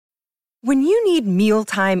When you need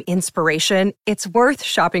mealtime inspiration, it's worth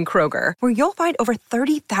shopping Kroger, where you'll find over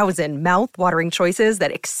 30,000 mouth-watering choices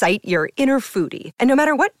that excite your inner foodie. And no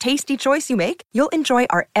matter what tasty choice you make, you'll enjoy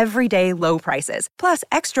our everyday low prices, plus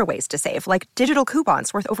extra ways to save, like digital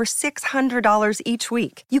coupons worth over $600 each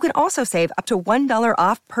week. You can also save up to $1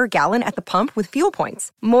 off per gallon at the pump with fuel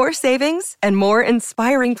points. More savings and more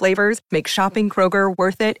inspiring flavors make shopping Kroger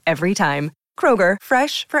worth it every time. Kroger,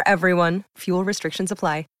 fresh for everyone. Fuel restrictions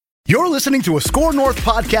apply. You're listening to a Score North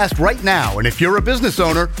podcast right now, and if you're a business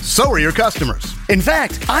owner, so are your customers. In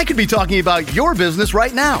fact, I could be talking about your business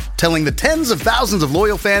right now, telling the tens of thousands of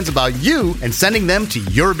loyal fans about you and sending them to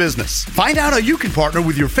your business. Find out how you can partner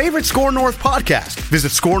with your favorite Score North podcast.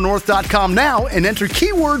 Visit scorenorth.com now and enter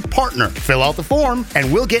keyword partner. Fill out the form,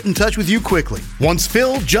 and we'll get in touch with you quickly. Once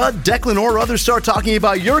Phil, Judd, Declan, or others start talking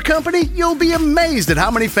about your company, you'll be amazed at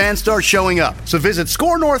how many fans start showing up. So visit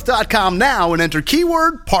scorenorth.com now and enter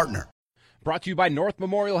keyword partner. Brought to you by North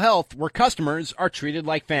Memorial Health, where customers are treated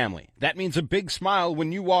like family. That means a big smile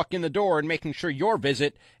when you walk in the door and making sure your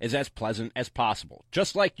visit is as pleasant as possible.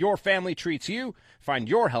 Just like your family treats you, find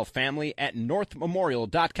your health family at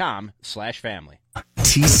northmemorial.com/family.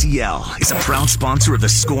 TCL is a proud sponsor of the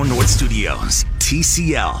Score North Studios.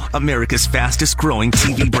 TCL, America's fastest growing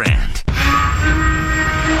TV brand.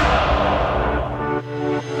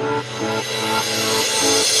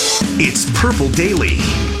 It's Purple Daily.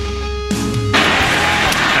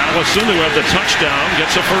 Allison, who had the touchdown,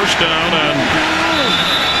 gets a first down, and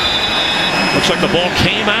looks like the ball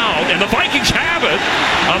came out, and the Vikings have it.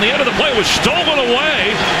 On the end of the play, it was stolen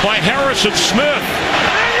away by Harrison Smith.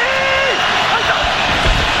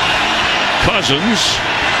 Cousins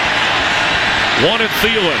wanted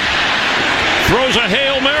Thielen. Throws a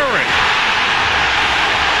Hail Mary.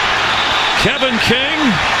 Kevin King,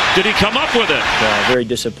 did he come up with it? Very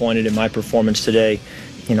disappointed in my performance today.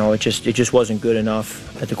 You know, it just wasn't good enough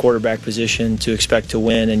at the quarterback position to expect to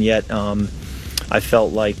win, and yet I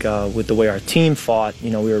felt like with the way our team fought,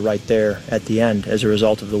 we were right there at the end as a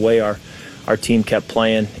result of the way our team kept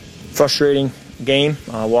playing. Frustrating game,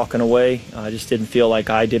 walking away. I just didn't feel like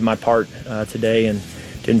I did my part today, and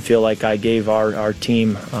didn't feel like I gave our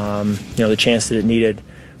team the chance that it needed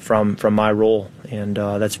from my role, and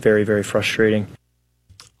that's very, very frustrating.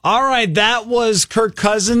 All right, that was Kirk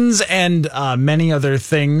Cousins and many other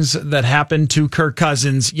things that happened to Kirk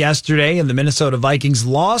Cousins yesterday, and the Minnesota Vikings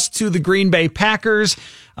lost to the Green Bay Packers.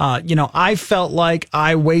 I felt like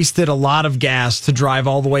I wasted a lot of gas to drive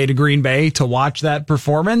all the way to Green Bay to watch that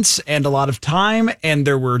performance, and a lot of time, and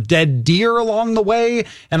there were dead deer along the way,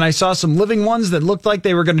 and I saw some living ones that looked like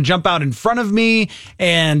they were going to jump out in front of me,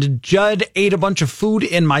 and Judd ate a bunch of food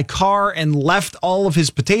in my car and left all of his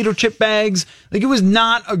potato chip bags. Like, it was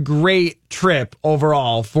not a great trip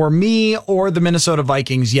overall for me or the Minnesota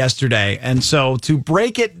Vikings yesterday. And so to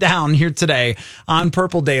break it down here today on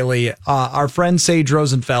Purple Daily, our friend Sage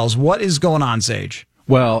Rosenfels. What is going on, Sage?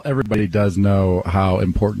 Well, everybody does know how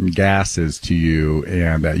important gas is to you,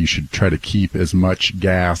 and that you should try to keep as much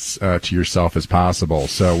gas to yourself as possible.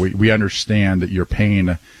 So we understand that you're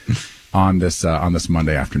paying on this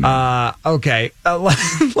Monday afternoon. Okay.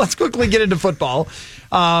 Let's quickly get into football.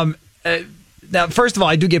 Now, first of all,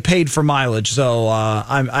 I do get paid for mileage, so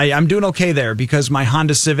I'm doing okay there because my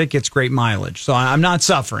Honda Civic gets great mileage, so I'm not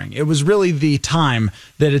suffering. It was really the time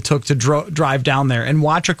that it took to drive down there and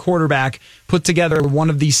watch a quarterback put together one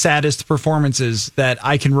of the saddest performances that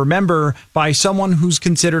I can remember by someone who's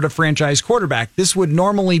considered a franchise quarterback. This would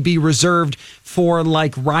normally be reserved for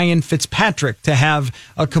like Ryan Fitzpatrick to have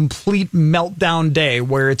a complete meltdown day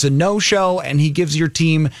where it's a no-show and he gives your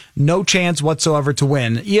team no chance whatsoever to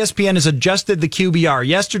win. ESPN has adjusted the QBR.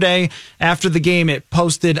 Yesterday, after the game, it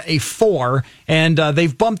posted a 4, and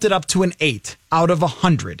they've bumped it up to an 8 out of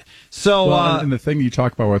 100. So, and the thing you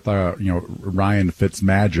talk about with Ryan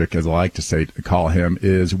Fitzmagic, as I like to call him,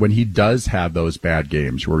 is when he does have those bad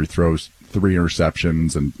games where he throws 3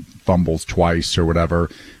 interceptions and fumbles twice or whatever,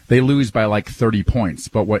 they lose by like 30 points.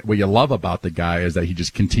 But what you love about the guy is that he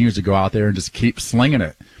just continues to go out there and just keep slinging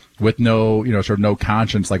it with no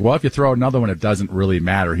conscience. Like, well, if you throw another one, it doesn't really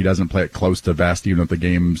matter. He doesn't play it close to vest, even if the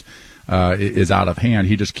game's is out of hand.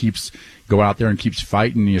 He just keeps go out there and keeps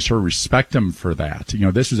fighting, and you sort of respect him for that.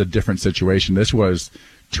 This was a different situation. This was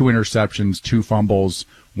 2 interceptions, 2 fumbles,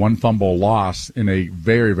 1 fumble loss in a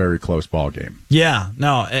very, very close ball game. Yeah,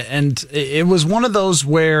 no, and it was one of those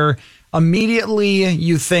where immediately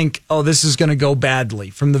you think, oh, this is going to go badly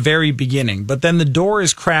from the very beginning. But then the door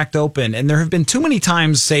is cracked open, and there have been too many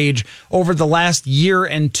times, Sage, over the last year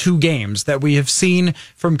and 2 games that we have seen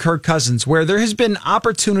from Kirk Cousins where there has been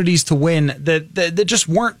opportunities to win that just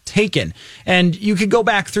weren't taken. And you could go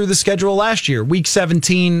back through the schedule last year. Week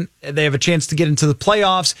 17, they have a chance to get into the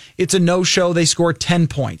playoffs. It's a no-show. They score 10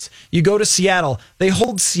 points. You go to Seattle. They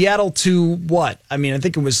hold Seattle to what? I mean, I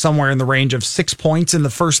think it was somewhere in the range of 6 points in the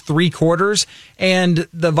first 3 quarters, and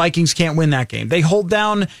the Vikings can't win that game. They hold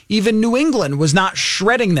down, even New England was not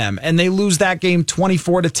shredding them, and they lose that game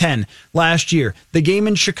 24-10 last year. The game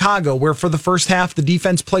in Chicago, where for the first half the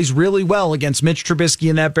defense plays really well against Mitch Trubisky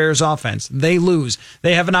and that Bears offense, they lose.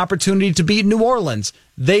 They have an opportunity to beat New Orleans.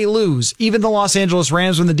 They lose. Even the Los Angeles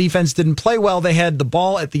Rams, when the defense didn't play well, they had the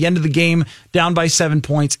ball at the end of the game down by 7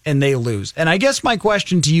 points, and they lose. And I guess my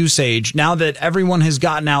question to you, Sage, now that everyone has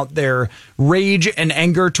gotten out their rage and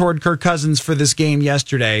anger toward Kirk Cousins for this game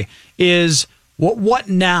yesterday, is what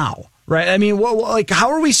now? Right? I mean, how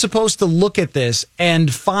are we supposed to look at this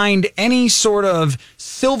and find any sort of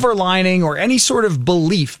silver lining or any sort of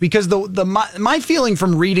belief? Because my feeling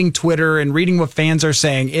from reading Twitter and reading what fans are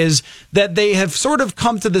saying is that they have sort of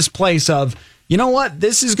come to this place of, you know what,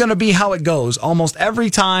 this is going to be how it goes. Almost every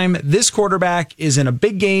time this quarterback is in a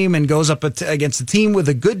big game and goes up against a team with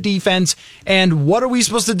a good defense. And what are we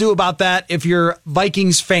supposed to do about that if you're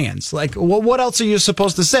Vikings fans? Like, what else are you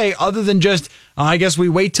supposed to say other than just, I guess we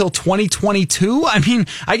wait till 2022? I mean,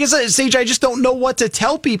 I guess, Sage, I just don't know what to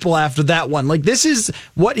tell people after that one. Like, this is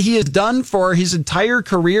what he has done for his entire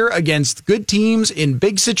career against good teams in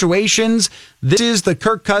big situations. This is the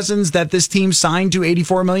Kirk Cousins that this team signed to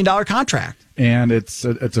 $84 million contract. And it's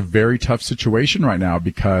a very tough situation right now,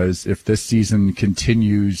 because if this season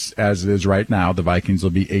continues as it is right now, the Vikings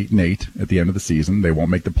will be 8-8 at the end of the season. They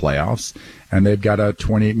won't make the playoffs, and they've got a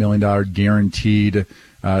 $28 million guaranteed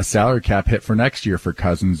salary cap hit for next year for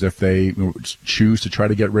Cousins if they choose to try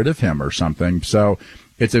to get rid of him or something. So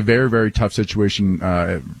it's a very, very tough situation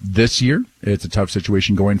this year. It's a tough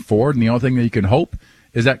situation going forward, and the only thing that you can hope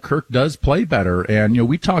is that Kirk does play better. And,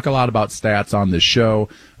 we talk a lot about stats on this show.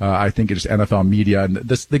 I think it's NFL media and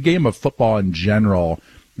the game of football in general,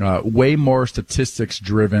 way more statistics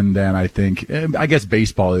driven than I guess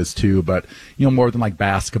baseball is too, but, more than like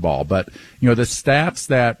basketball. But, the stats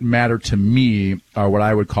that matter to me are what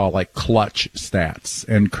I would call like clutch stats.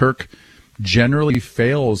 And Kirk generally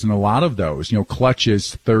fails in a lot of those. Clutch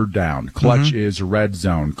is third down. Clutch is red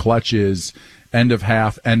zone. Clutch is end of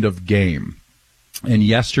half, end of game. And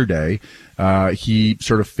yesterday, he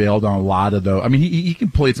sort of failed on a lot of those. I mean, he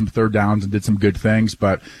completed some third downs and did some good things,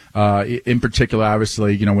 but in particular,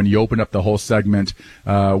 obviously, when you open up the whole segment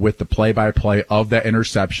with the play-by-play of that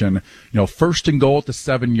interception, first and goal at the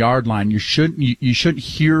 7-yard line, you shouldn't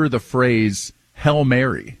hear the phrase Hail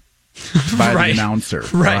Mary by the announcer,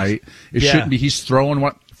 right? It shouldn't be. He's throwing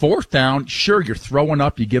what. Fourth down, sure, you're throwing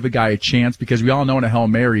up, you give a guy a chance, because we all know in a Hail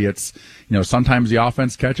Mary, it's, sometimes the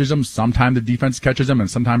offense catches him, sometimes the defense catches him, and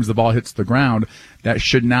sometimes the ball hits the ground. That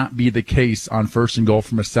should not be the case on first and goal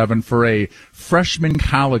from a 7 for a freshman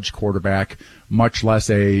college quarterback, much less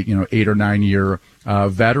a, 8 or 9 year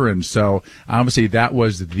veteran. So obviously that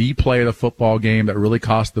was the play of the football game that really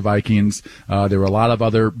cost the Vikings. There were a lot of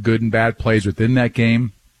other good and bad plays within that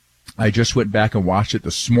game. I just went back and watched it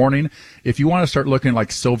this morning. If you want to start looking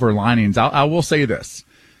like silver linings, I will say this.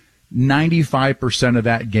 95% of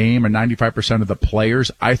that game and 95% of the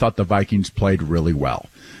players, I thought the Vikings played really well.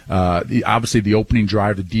 Obviously, the opening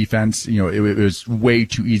drive, the defense, it was way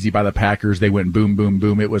too easy by the Packers. They went boom, boom,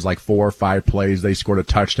 boom. It was like 4 or 5 plays. They scored a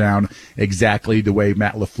touchdown exactly the way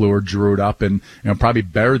Matt LaFleur drew it up, and probably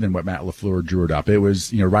better than what Matt LaFleur drew it up. It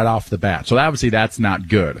was right off the bat. So obviously that's not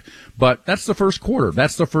good. But that's the first quarter.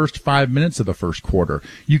 That's the first 5 minutes of the first quarter.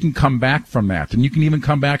 You can come back from that, and you can even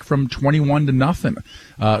come back from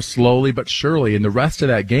 21-0, slowly but surely. And the rest of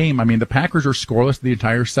that game, the Packers are scoreless the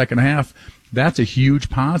entire second half. That's a huge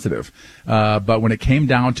positive. But when it came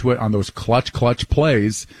down to it on those clutch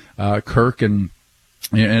plays, Kirk and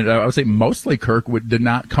I would say mostly Kirk did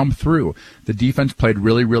not come through. The defense played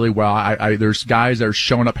really, really well. There's guys that are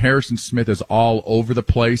showing up. Harrison Smith is all over the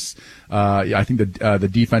place. I think the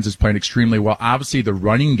defense is playing extremely well. Obviously, the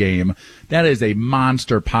running game, that is a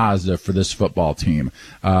monster positive for this football team.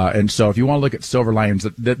 And so if you want to look at silver linings,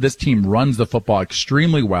 this team runs the football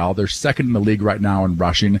extremely well. They're second in the league right now in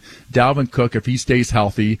rushing. Dalvin Cook, if he stays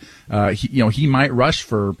healthy, he might rush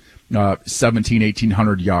for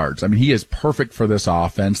 1,800 yards. He is perfect for this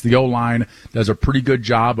offense. The O-line does a pretty good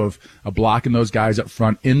job of blocking those guys up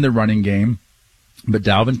front in the running game. But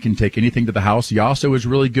Dalvin can take anything to the house. He also is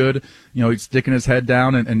really good, he's sticking his head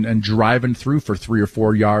down and driving through for 3 or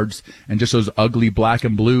 4 yards and just those ugly black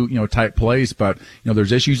and blue, type plays. But,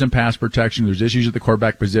 there's issues in pass protection. There's issues at the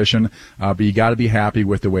quarterback position. But you got to be happy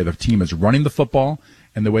with the way the team is running the football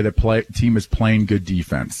and the way the team is playing good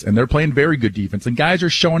defense. And they're playing very good defense. And guys are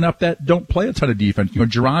showing up that don't play a ton of defense.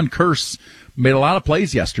 Jaron Kearse made a lot of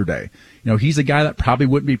plays yesterday. He's a guy that probably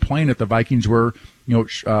wouldn't be playing if the Vikings were,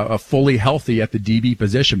 fully healthy at the DB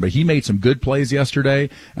position. But he made some good plays yesterday,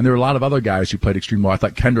 and there were a lot of other guys who played extremely well. I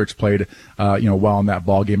thought Kendricks played, well in that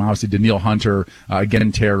ball game. Obviously, Danielle Hunter,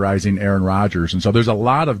 again, terrorizing Aaron Rodgers. And so there's a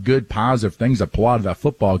lot of good, positive things that pull out of that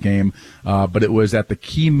football game. But it was at the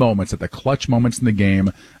key moments, at the clutch moments in the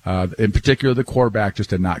game, in particular, the quarterback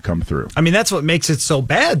just did not come through. I mean, that's what makes it so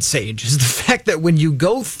bad, Sage, is the fact that when you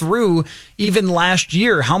go through even last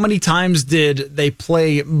year, how many times did they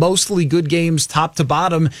play mostly good games top to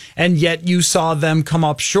bottom, and yet you saw them come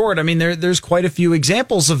up short? I mean, there's quite a few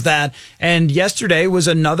examples of that, and yesterday was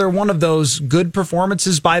another one of those good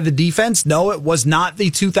performances by the defense. No, it was not the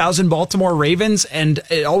 2000 Baltimore Ravens, and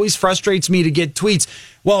it always frustrates me to get tweets,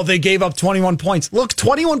 well, they gave up 21 points. Look,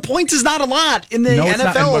 21 points is not a lot in the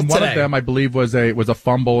NFL and one of them, I believe, was a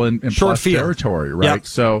fumble in short plus territory, right? Yep.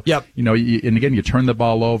 So, and again, you turn the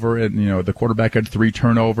ball over, and the quarterback had 3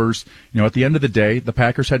 turnovers. At the end of the day, the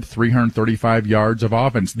Packers had 335 yards of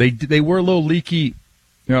offense. They were a little leaky,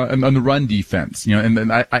 on the run defense. And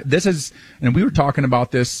then this is, and we were talking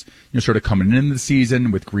about this, sort of coming into the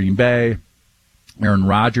season with Green Bay, Aaron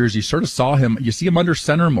Rodgers. You sort of saw him. You see him under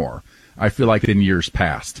center more, I feel like, in years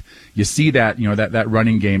past. You see that, that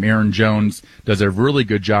running game. Aaron Jones does a really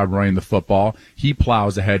good job running the football. He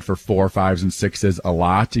plows ahead for 4, 5s, and 6s a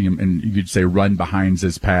lot, and you could say run behind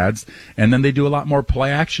his pads. And then they do a lot more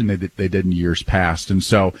play action they did in years past. And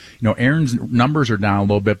so, Aaron's numbers are down a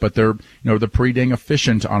little bit, but they're, they're pretty dang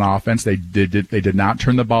efficient on offense. They did not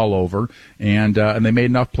turn the ball over, and they made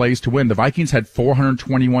enough plays to win. The Vikings had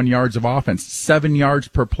 421 yards of offense, 7 yards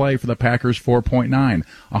per play for the Packers, 4.9,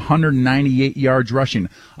 198 yards rushing,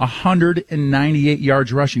 198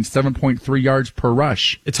 yards rushing, 7.3 yards per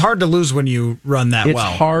rush. It's hard to lose when you run that well.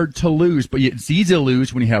 It's hard to lose, but it's easy to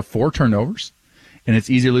lose when you have 4 turnovers, and it's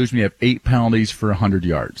easy to lose when you have 8 penalties for 100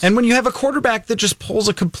 yards. And when you have a quarterback that just pulls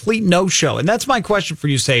a complete no-show. And that's my question for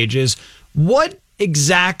you, Sage, is what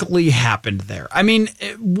exactly happened there? I mean,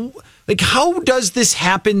 how does this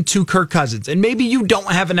happen to Kirk Cousins? And maybe you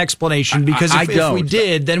don't have an explanation, because if we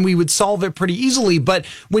did, then we would solve it pretty easily. But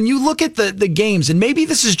when you look at the games, and maybe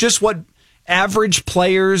this is just what average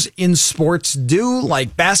players in sports do,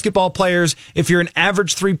 like basketball players, if you're an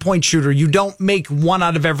average 3-point shooter, you don't make 1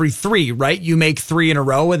 out of every 3, right? You make 3 in a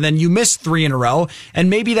row, and then you miss 3 in a row. And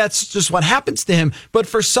maybe that's just what happens to him. But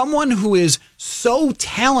for someone who is so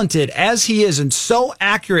talented as he is and so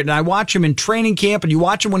accurate, and I watch him in training camp, and you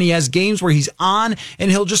watch him when he has games where he's on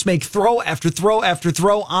and he'll just make throw after throw after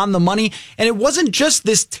throw on the money. And it wasn't just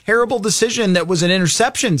this terrible decision that was an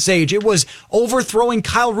interception, Sage. It was overthrowing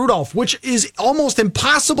Kyle Rudolph, which is almost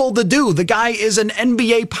impossible to do. The guy is an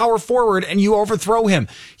NBA power forward, and you overthrow him.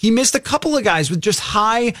 He missed a couple of guys with just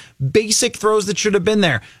high, basic throws that should have been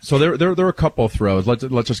there. So there were a couple of throws.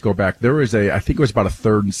 Let's just go back. There was I think it was about a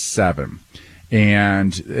 3rd and 7.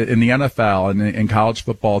 And in the NFL and in college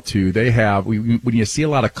football too, they have, when you see a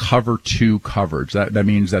lot of cover 2 coverage, that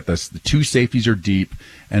means that the 2 safeties are deep,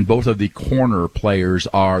 and both of the corner players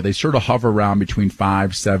they sort of hover around between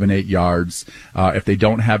 5, 7, 8 yards. If they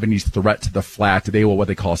don't have any threat to the flat, they will what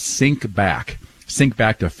they call sink back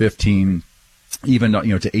to 15, even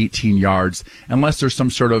to 18 yards, unless there's some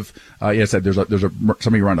sort of there's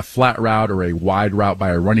somebody run a flat route or a wide route by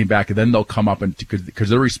a running back, and then they'll come up because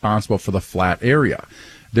they're responsible for the flat area.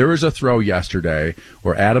 There was a throw yesterday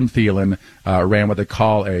where Adam Thielen ran what they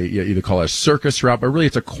call either call a circus route, but really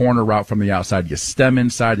it's a corner route from the outside. You stem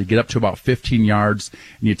inside, you get up to about 15 yards,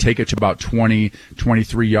 and you take it to about 20,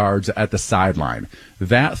 23 yards at the sideline.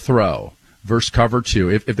 That throw versus cover 2,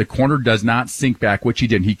 if the corner does not sink back, which he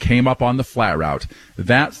didn't, he came up on the flat route,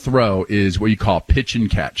 that throw is what you call pitch and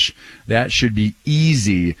catch. That should be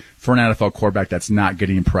easy for an NFL quarterback that's not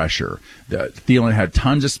getting pressure. Thielen had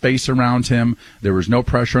tons of space around him. There was no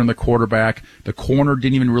pressure on the quarterback. The corner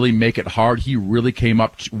didn't even really make it hard. He really came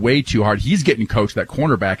up way too hard. He's getting coached. That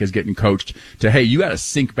cornerback is getting coached to, hey, you got to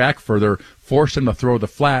sink back further, force him to throw the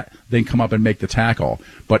flat, then come up and make the tackle.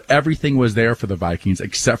 But everything was there for the Vikings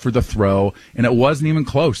except for the throw, and it wasn't even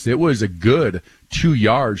close. It was a good 2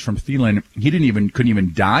 yards from Thielen. He couldn't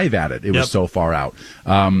even dive at it. It was so far out.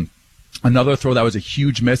 Another throw that was a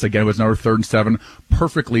huge miss. Again, it was another 3rd and 7,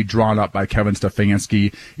 perfectly drawn up by Kevin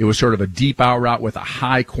Stefanski. It was sort of a deep out route with a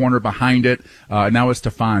high corner behind it. Now it's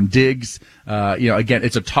Stephon Diggs. Again,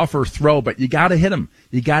 it's a tougher throw, but you got to hit him.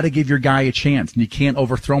 You got to give your guy a chance, and you can't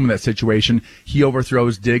overthrow him in that situation. He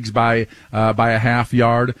overthrows Diggs by a half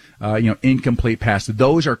yard. Incomplete pass.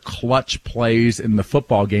 Those are clutch plays in the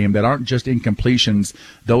football game that aren't just incompletions.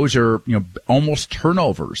 Those are almost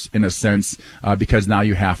turnovers in a sense because now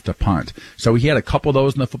you have to punt. So he had a couple of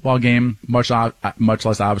those in the football game, much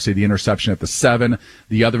less obviously the interception at the 7.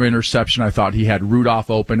 The other interception, I thought he had Rudolph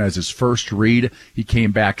open as his first read. He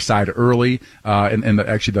came backside early, and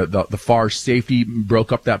the far safety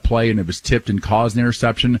broke up that play, and it was tipped and caused an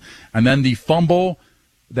interception. And then the fumble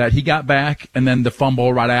that he got back, and then the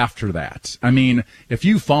fumble right after that. I mean, if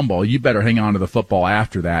you fumble, you better hang on to the football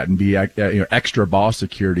after that and be extra ball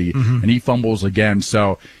security. And he fumbles again.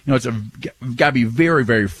 So, it's got to be very,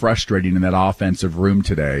 very frustrating in that offensive room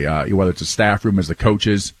today, whether it's a staff room as the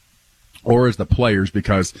coaches or as the players,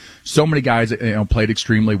 because so many guys played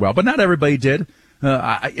extremely well, but not everybody did.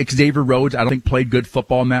 Xavier Rhodes, I don't think, played good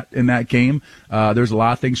football in that game. There's a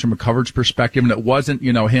lot of things from a coverage perspective, and it wasn't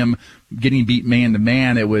him getting beat man to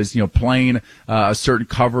man. It was playing a certain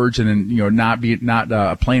coverage and then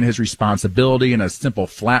not playing his responsibility, and a simple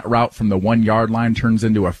flat route from the 1 yard line turns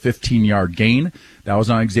into a 15-yard gain. That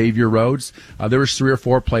was on Xavier Rhodes. There was 3 or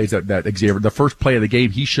 4 plays that Xavier, the first play of the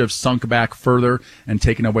game, he should have sunk back further and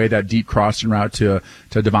taken away that deep crossing route to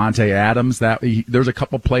Devontae Adams. There's a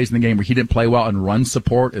couple plays in the game where he didn't play well in run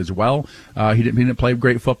support as well. He didn't play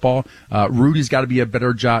great football. Rudy's got to do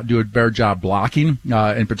a better job blocking,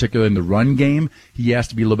 in particular in the run game. He has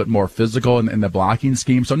to be a little bit more physical in the blocking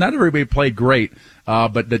scheme. So not everybody played great,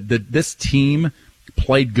 but this team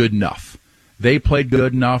played good enough. They played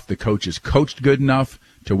good enough. The coaches coached good enough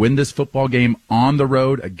to win this football game on the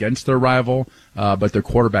road against their rival, but their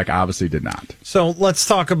quarterback obviously did not. So let's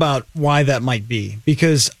talk about why that might be,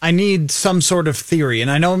 because I need some sort of theory,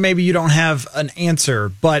 and I know maybe you don't have an answer,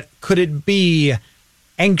 but could it be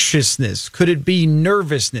anxiousness? Could it be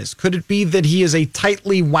nervousness? Could it be that he is a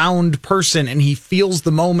tightly wound person and he feels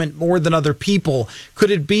the moment more than other people?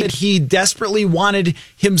 Could it be that he desperately wanted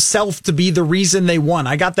himself to be the reason they won?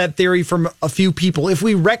 I got that theory from a few people. If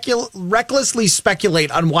we recklessly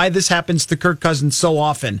speculate on why this happens to Kirk Cousins so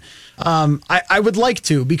often, I would like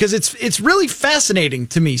to, because it's really fascinating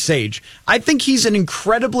to me, Sage. I think he's an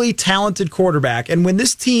incredibly talented quarterback, and when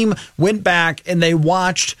this team went back and they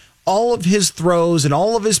watched all of his throws and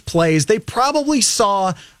all of his plays, they probably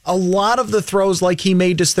saw a lot of the throws like he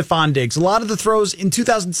made to Stephon Diggs. A lot of the throws in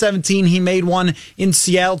 2017, he made one in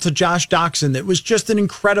Seattle to Josh Doxson that was just an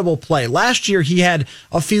incredible play. Last year, he had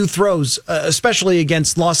a few throws, especially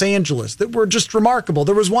against Los Angeles, that were just remarkable.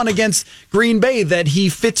 There was one against Green Bay that he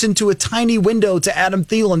fits into a tiny window to Adam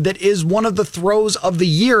Thielen that is one of the throws of the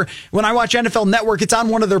year. When I watch NFL Network, it's on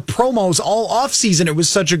one of their promos all offseason. It was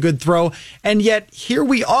such a good throw. And yet, here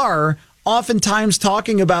we are, oftentimes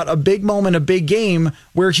talking about a big moment, a big game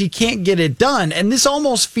where he can't get it done. And this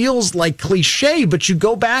almost feels like cliche, but you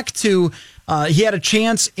go back to he had a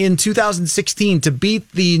chance in 2016 to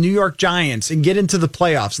beat the New York Giants and get into the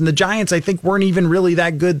playoffs. And the Giants, I think, weren't even really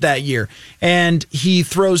that good that year. And he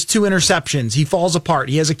throws 2 interceptions. He falls apart.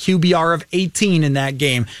 He has a QBR of 18 in that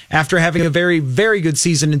game after having a very, very good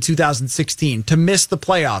season in 2016 to miss the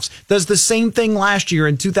playoffs. Does the same thing last year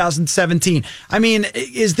in 2017. I mean,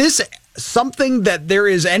 is this something that there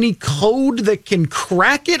is any code that can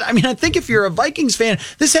crack it? I mean, I think if you're a Vikings fan,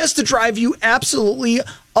 this has to drive you absolutely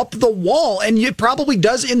up the wall, and it probably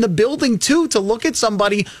does in the building too, to look at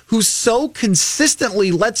somebody who so consistently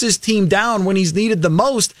lets his team down when he's needed the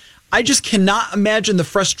most. I just cannot imagine the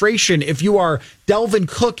frustration if you are Delvin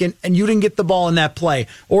Cook and you didn't get the ball in that play,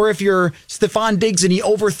 or if you're Stephon Diggs and he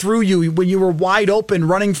overthrew you when you were wide open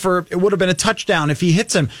running for, it would have been a touchdown if he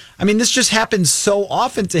hits him. I mean, this just happens so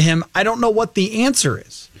often to him. I don't know what the answer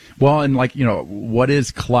is. Well, and what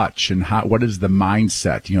is clutch, and what is the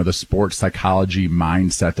mindset, the sports psychology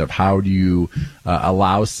mindset of how do you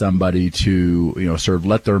allow somebody to, sort of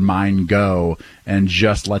let their mind go and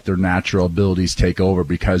just let their natural abilities take over?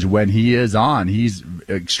 Because when he is on, he's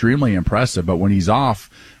extremely impressive, but when he's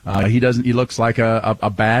off, he looks like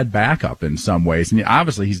a bad backup in some ways. And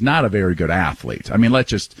obviously he's not a very good athlete. I mean,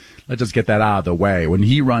 let's just get that out of the way. When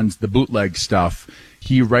he runs the bootleg stuff,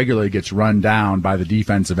 he regularly gets run down by the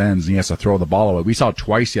defensive ends, and he has to throw the ball away. We saw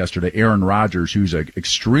twice yesterday Aaron Rodgers, who's an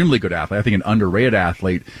extremely good athlete, I think an underrated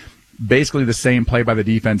athlete, basically the same play by the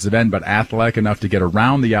defensive end, but athletic enough to get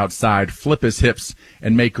around the outside, flip his hips,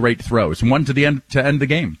 and make great throws. And one to end the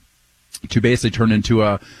game. to basically turn into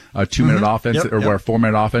a 2-minute offense or a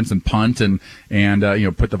 4-minute offense and punt and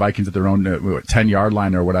put the Vikings at their own 10-yard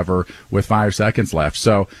line or whatever with 5 seconds left.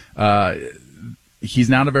 So he's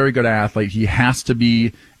not a very good athlete. He has to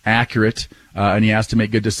be accurate and he has to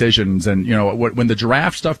make good decisions. And when the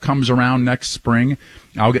draft stuff comes around next spring,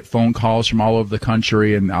 I'll get phone calls from all over the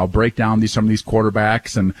country and I'll break down some of these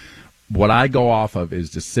quarterbacks, and what I go off of is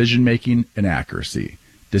decision making and accuracy.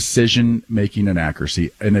 And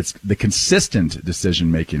it's the consistent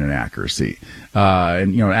decision making and accuracy.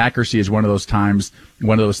 Accuracy is one of those things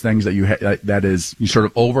that that is sort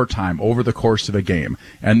of over time, over the course of a game.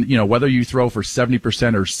 And whether you throw for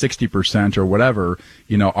 70% or 60% or whatever,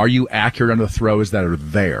 are you accurate on the throws that are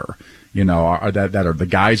there? That are the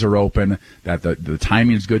guys are open, that the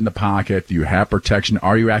timing is good in the pocket, do you have protection,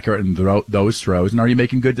 are you accurate in those throws, and are you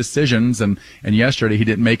making good decisions? And yesterday he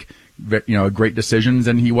didn't make great decisions,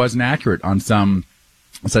 and he wasn't accurate on some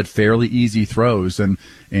fairly easy throws, so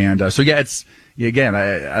it's again,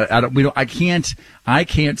 I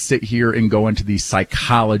can't sit here and go into the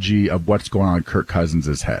psychology of what's going on in Kirk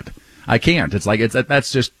Cousins' head. I can't.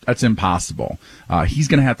 That's impossible. He's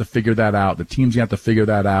going to have to figure that out. The team's going to have to figure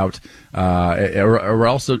that out, or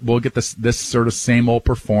else we'll get this sort of same old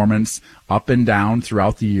performance up and down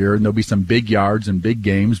throughout the year, and there'll be some big yards and big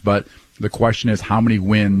games, but the question is, how many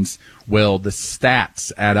wins will the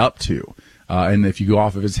stats add up to? And if you go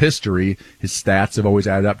off of his history, his stats have always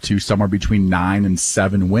added up to somewhere between 9 and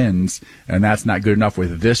 7 wins, and that's not good enough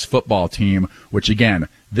with this football team, which, again,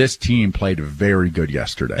 this team played very good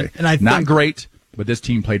yesterday. And not great, but this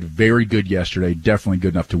team played very good yesterday, definitely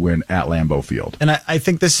good enough to win at Lambeau Field. And I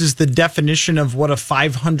think this is the definition of what a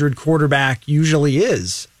 500 quarterback usually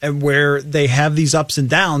is, and where they have these ups and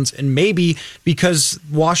downs, and maybe because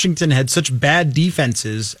Washington had such bad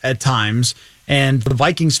defenses at times, and the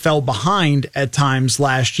Vikings fell behind at times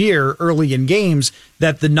last year early in games,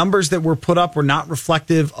 that the numbers that were put up were not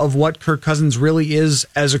reflective of what Kirk Cousins really is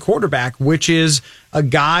as a quarterback, which is a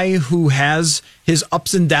guy who has his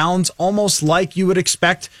ups and downs almost like you would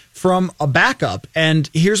expect from a backup. And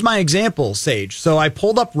here's my example, Sage. So I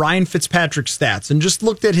pulled up Ryan Fitzpatrick's stats and just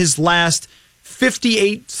looked at his last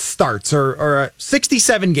 58 starts or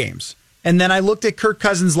 67 games. And then I looked at Kirk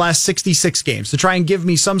Cousins' last 66 games to try and give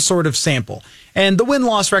me some sort of sample. And the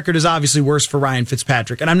win-loss record is obviously worse for Ryan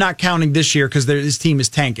Fitzpatrick. And I'm not counting this year because his team is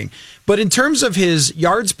tanking. But in terms of his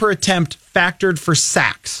yards per attempt factored for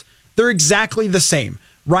sacks, they're exactly the same.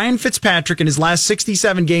 Ryan Fitzpatrick in his last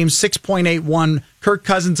 67 games, 6.81. Kirk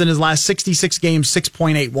Cousins in his last 66 games,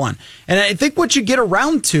 6.81. And I think what you get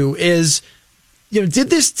around to is,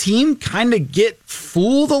 did this team kind of get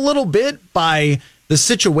fooled a little bit by the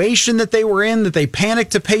situation that they were in, that they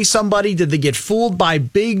panicked to pay somebody? Did they get fooled by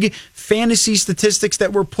big fantasy statistics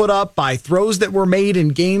that were put up, by throws that were made in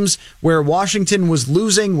games where Washington was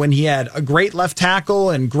losing when he had a great left tackle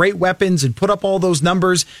and great weapons and put up all those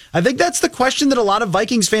numbers? I think that's the question that a lot of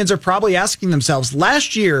Vikings fans are probably asking themselves.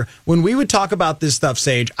 Last year, when we would talk about this stuff,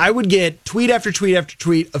 Sage, I would get tweet after tweet after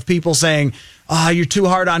tweet of people saying, you're too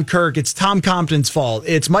hard on Kirk. It's Tom Compton's fault.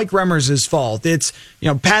 It's Mike Remmers' fault. It's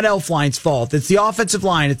Pat Elflein's fault. It's the offensive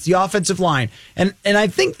line. It's the offensive line. And I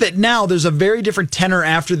think that now there's a very different tenor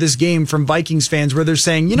after this game from Vikings fans where they're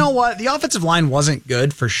saying, you know what, the offensive line wasn't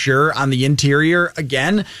good for sure on the interior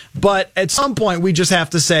again, but at some point we just have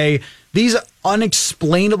to say these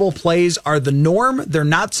unexplainable plays are the norm. They're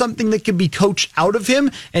not something that can be coached out of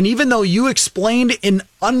him. And even though you explained in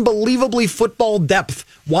unbelievably football depth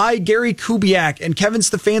why Gary Kubiak and Kevin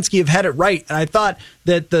Stefanski have had it right, and I thought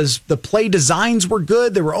that the play designs were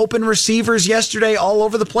good. There were open receivers yesterday all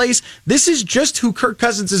over the place. This is just who Kirk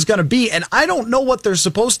Cousins is going to be, and I don't know what they're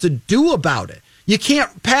supposed to do about it. You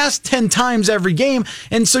can't pass 10 times every game,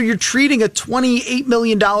 and so you're treating a $28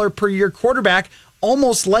 million per year quarterback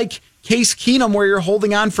almost like Case Keenum, where you're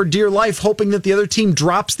holding on for dear life, hoping that the other team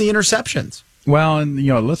drops the interceptions. Well, and,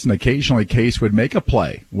 listen, occasionally Case would make a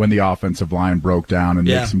play when the offensive line broke down and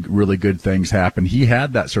make some really good things happen. He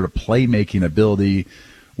had that sort of playmaking ability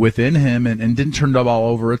within him and didn't turn the ball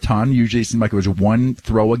over a ton. Usually it seemed like it was one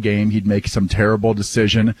throw a game. He'd make some terrible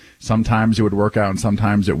decision. Sometimes it would work out and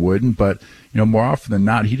sometimes it wouldn't. But, more often than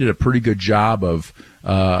not, he did a pretty good job of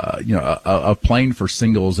playing for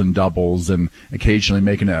singles and doubles and occasionally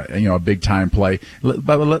making a big time play.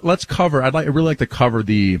 But let's cover. I'd really like to cover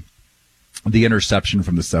the interception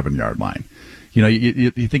from the 7-yard line.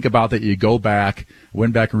 You think about that. You go back,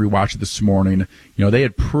 went back and rewatched it this morning. They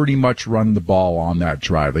had pretty much run the ball on that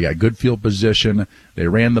drive. They got good field position. They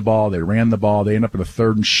ran the ball. They ended up in a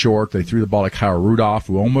 3rd and short. They threw the ball to Kyle Rudolph,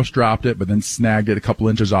 who almost dropped it, but then snagged it a couple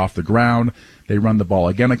inches off the ground. They run the ball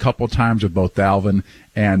again a couple times with both Dalvin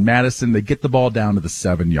and Madison. They get the ball down to the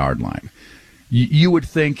 7-yard line. You would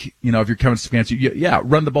think, if you're Kevin Stefanski,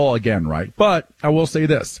 run the ball again, right? But I will say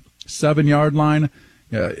this, 7-yard line,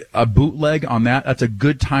 a bootleg on that's a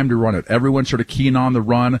good time to run it. Everyone's sort of keen on the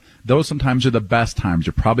run. Those sometimes are the best times.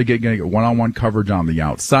 You're probably going to get one-on-one coverage on the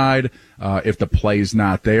outside. If the play's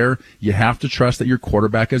not there, you have to trust that your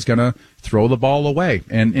quarterback is going to throw the ball away.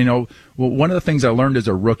 And, one of the things I learned as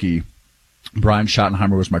a rookie, Brian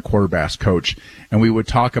Schottenheimer was my quarterback's coach, and we would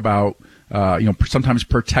talk about sometimes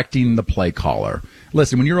protecting the play caller.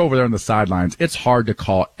 Listen, when you're over there on the sidelines, it's hard to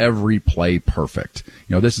call every play perfect.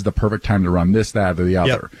 This is the perfect time to run this, that, or the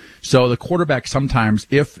other. Yep. So the quarterback sometimes,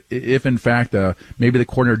 if in fact maybe the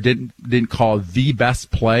coordinator didn't call the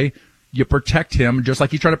best play, you protect him just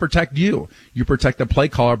like he's trying to protect you. You protect the play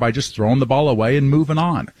caller by just throwing the ball away and moving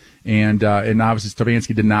on. And obviously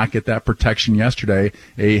Stefanski did not get that protection yesterday.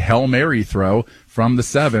 A Hail Mary throw from the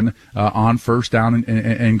 7 on 1st down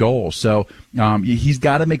and goal. So he's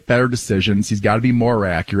got to make better decisions. He's got to be more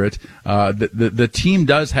accurate. The team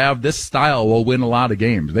does have this style will win a lot of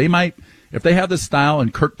games. They might. If they have this style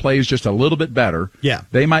and Kirk plays just a little bit better,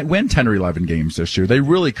 they might win 10 or 11 games this year. They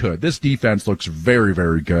really could. This defense looks very,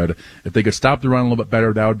 very good. If they could stop the run a little bit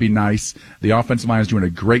better, that would be nice. The offensive line is doing a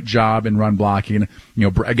great job in run blocking.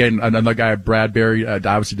 Again, another guy, Bradbury,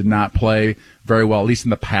 obviously did not play very well, at least in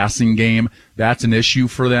the passing game. That's an issue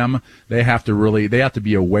for them. They have to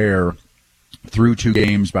be aware through 2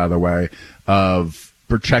 games, by the way, of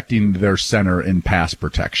protecting their center in pass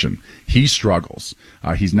protection. He struggles.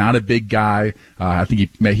 He's not a big guy. I think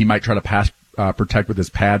he might try to pass protect with his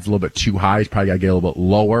pads a little bit too high. He's probably got to get a little bit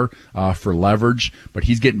lower for leverage, but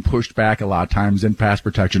he's getting pushed back a lot of times in pass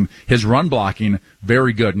protection. His run blocking,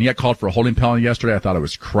 very good. And he got called for a holding penalty yesterday. I thought it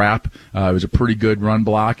was crap. It was a pretty good run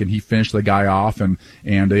block, and he finished the guy off, and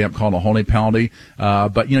they ended up calling a holding penalty.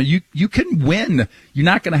 But, you can win. You're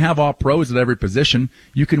not going to have all pros at every position.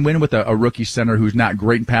 You can win with a rookie center who's not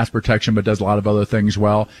great in pass protection but does a lot of other things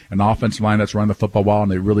well, an offensive line that's run the football well,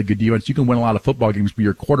 and a really good defense. You can win a lot of football games, but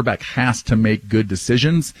your quarterback has to make good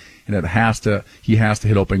decisions, and he has to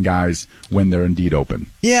hit open guys when they're indeed open.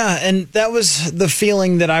 Yeah, and that was the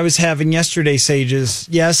feeling that I was having yesterday, Sages.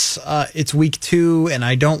 Yes, it's week 2, and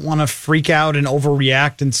I don't want to freak out and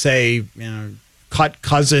overreact and say, cut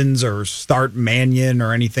Cousins or start Mannion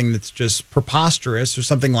or anything that's just preposterous or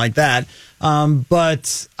something like that.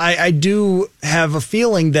 But I do have a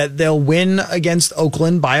feeling that they'll win against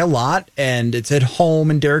Oakland by a lot, and it's at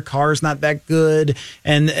home, and Derek Carr's not that good,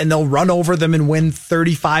 and they'll run over them and win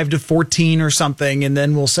 35-14 or something, and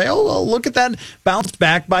then we'll say, oh, well, look at that bounce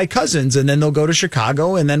back by Cousins, and then they'll go to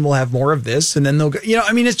Chicago, and then we'll have more of this, and then they'll go,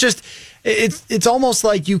 it's just... It's almost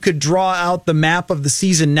like you could draw out the map of the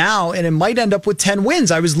season now, and it might end up with 10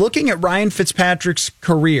 wins. I was looking at Ryan Fitzpatrick's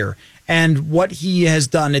career and what he has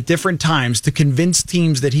done at different times to convince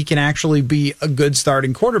teams that he can actually be a good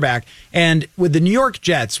starting quarterback. And with the New York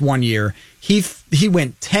Jets one year, he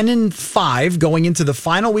went 10-5 going into the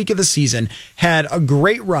final week of the season, had a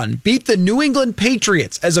great run, beat the New England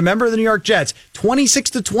Patriots as a member of the New York Jets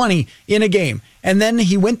 26-20 in a game. And then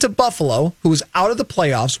he went to Buffalo, who was out of the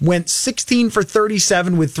playoffs, went 16 for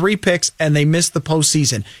 37 with 3 picks, and they missed the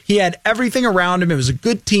postseason. He had everything around him. It was a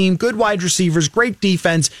good team, good wide receivers, great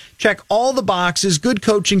defense, check all the boxes, good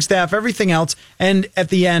coaching staff, everything else. And at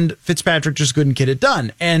the end, Fitzpatrick just couldn't get it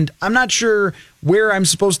done. And I'm not sure where I'm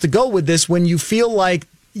supposed to go with this when you feel like,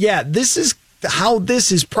 this is how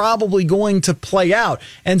this is probably going to play out.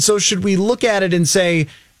 And so should we look at it and say,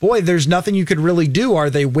 boy, there's nothing you could really do. Are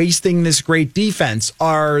they wasting this great defense?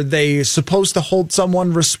 Are they supposed to hold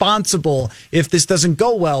someone responsible if this doesn't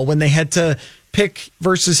go well when they had to pick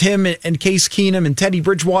versus him and Case Keenum and Teddy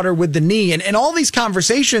Bridgewater with the knee? And all these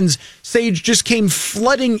conversations, Sage, just came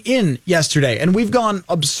flooding in yesterday. And we've gone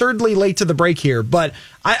absurdly late to the break here. But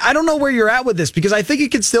I don't know where you're at with this, because I think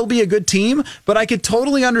it could still be a good team. But I could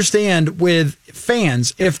totally understand with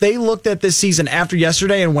fans if they looked at this season after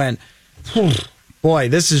yesterday and went, boy,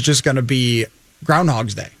 this is just going to be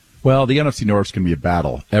Groundhog's Day. Well, the NFC North is going to be a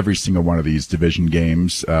battle. Every single one of these division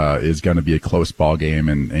games is going to be a close ball game,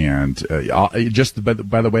 and just by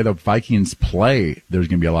the way the Vikings play, there's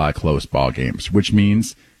going to be a lot of close ball games, which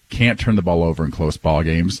means can't turn the ball over in close ball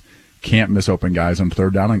games, can't miss open guys on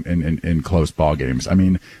third down in close ball games. I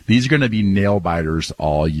mean, these are going to be nail biters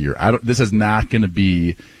all year. This is not going to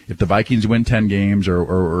be, if the Vikings win 10 games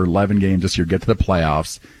or 11 games this year, get to the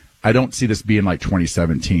playoffs, I don't see this being like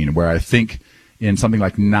 2017, where I think in something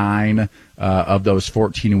like 9 of those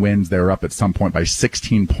 14 wins, they were up at some point by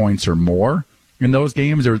 16 points or more. In those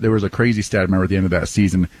games, there was a crazy stat, I remember, at the end of that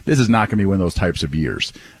season. This is not going to be one of those types of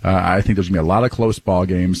years. I think there's going to be a lot of close ball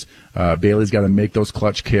games. Bailey's got to make those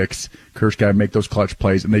clutch kicks. Kirk's got to make those clutch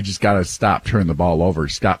plays, and they just got to stop turning the ball over.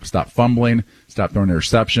 Stop fumbling, stop throwing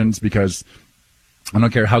interceptions, because I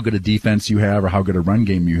don't care how good a defense you have or how good a run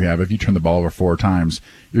game you have. If you turn the ball over 4 times,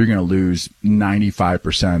 you're going to lose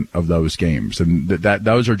 95% of those games. And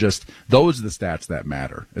those are the stats that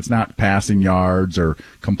matter. It's not passing yards or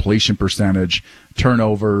completion percentage,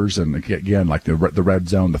 turnovers, and again, like the red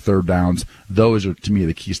zone, the third downs. Those are, to me,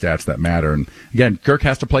 the key stats that matter. And again, Kirk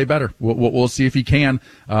has to play better. We'll see if he can,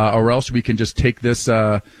 or else we can just take this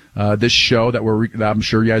this show that I'm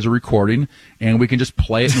sure you guys are recording, and we can just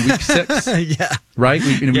play it in week 6. Yeah. Right?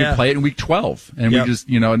 We can play it in week 12, and we just,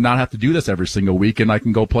 not have to do this every single week, and I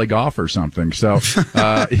can go play golf or something. So,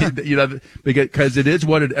 because it is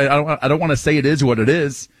what I don't want to say it is what it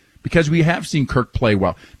is, because we have seen Kirk play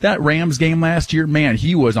well. That Rams game last year, man,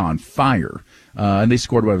 he was on fire. And they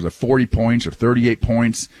scored, 40 points or 38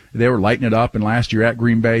 points. They were lighting it up, and last year at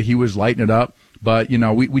Green Bay, he was lighting it up. But,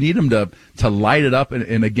 we need him to light it up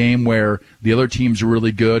in a game where the other teams are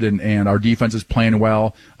really good and our defense is playing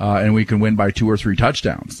well, and we can win by 2 or 3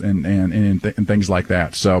 touchdowns and things like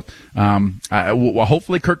that. So,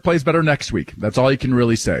 hopefully Kirk plays better next week. That's all you can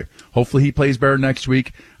really say. Hopefully he plays better next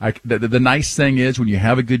week. The nice thing is, when you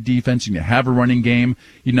have a good defense and you have a running game,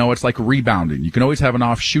 it's like rebounding. You can always have an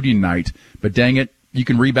off shooting night, but dang it, you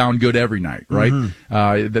can rebound good every night, right?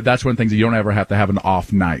 Mm-hmm. That's one of the things that you don't ever have to have an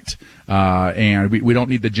off night. And we don't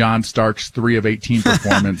need the John Starks 3 of 18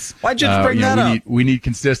 performance. Why'd you bring that up? We need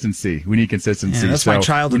consistency. Yeah, that's my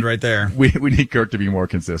childhood right there. We need Kirk to be more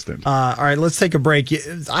consistent. All right, let's take a break.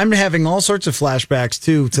 I'm having all sorts of flashbacks,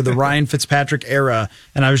 too, to the Ryan Fitzpatrick era.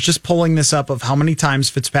 And I was just pulling this up of how many times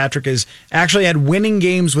Fitzpatrick has actually had winning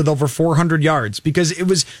games with over 400 yards. Because it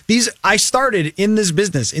was I started in this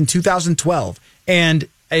business in 2012. And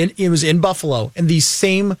it was in Buffalo, and these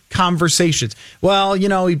same conversations. Well,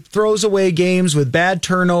 he throws away games with bad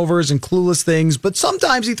turnovers and clueless things, but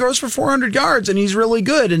sometimes he throws for 400 yards, and he's really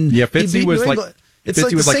good. And yeah, Fitzy was like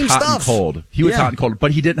hot and cold. He was hot and cold,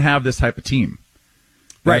 but he didn't have this type of team.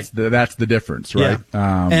 Right, that's the difference, right?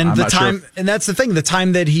 Yeah. And that's the thing. The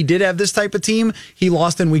time that he did have this type of team, he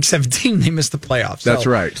lost in week 17. They missed the playoffs. That's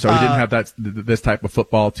right. So he didn't have this type of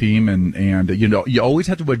football team, and you always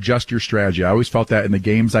have to adjust your strategy. I always felt that in the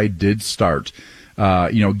games I did start.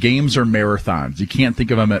 Games are marathons. You can't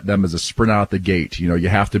think of them as a sprint out the gate. You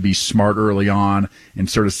have to be smart early on and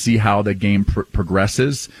sort of see how the game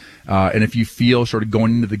progresses. And if you feel sort of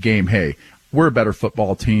going into the game, hey, we're a better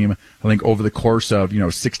football team. I think over the course of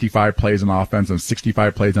 65 plays on offense and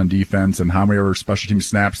 65 plays on defense, and how many other special team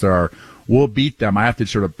snaps there are, we'll beat them. I have to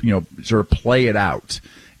sort of play it out.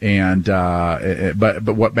 And but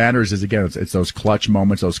what matters is, again, it's those clutch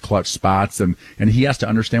moments, those clutch spots, and he has to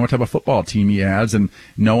understand what type of football team he has, and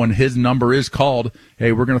knowing his number is called.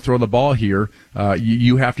 Hey, we're going to throw the ball here.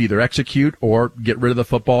 You have to either execute or get rid of the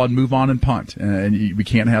football and move on and punt. And we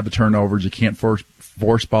can't have the turnovers. You can't force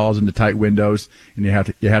balls into tight windows, and you have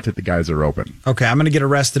to hit the guys that are open. Okay, I'm going to get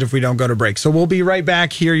arrested if we don't go to break. So we'll be right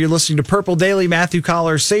back here. You're listening to Purple Daily. Matthew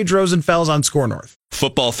Collar, Sage Rosenfels on Score North.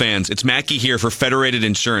 Football fans, it's Mackie here for Federated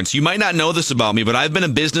Insurance. You might not know this about me, but I've been a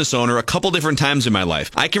business owner a couple different times in my life.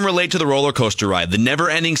 I can relate to the roller coaster ride, the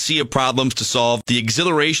never-ending sea of problems to solve, the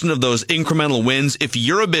exhilaration of those incremental wins. If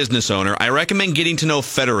you're a business owner, I recommend getting to know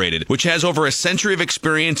Federated, which has over a century of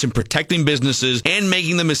experience in protecting businesses and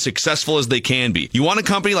making them as successful as they can be. You want a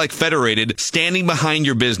company like Federated standing behind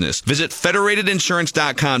your business. Visit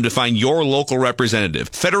federatedinsurance.com to find your local representative.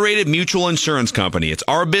 Federated Mutual Insurance Company. It's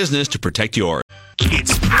our business to protect yours.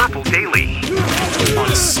 It's Purple Daily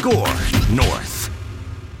on Score North.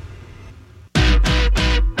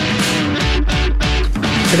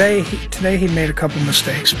 Today he made a couple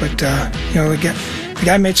mistakes, but the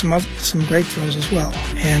guy made some great throws as well,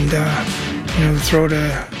 and the throw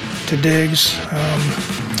to Diggs.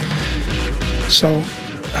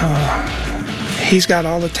 He's got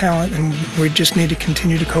all the talent, and we just need to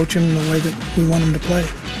continue to coach him in the way that we want him to play.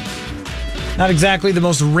 Not exactly the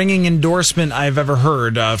most ringing endorsement I've ever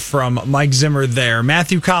heard from Mike Zimmer there.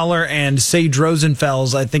 Matthew Collar and Sage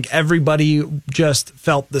Rosenfels, I think everybody just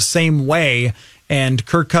felt the same way. And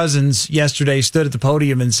Kirk Cousins yesterday stood at the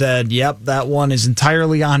podium and said, yep, that one is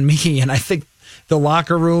entirely on me. And I think the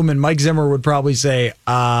locker room, and Mike Zimmer would probably say,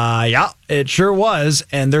 yeah, it sure was.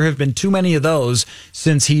 And there have been too many of those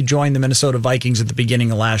since he joined the Minnesota Vikings at the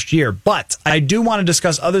beginning of last year. But I do want to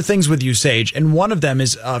discuss other things with you, Sage, and one of them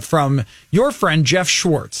is from your friend Jeff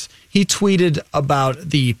Schwartz. He tweeted about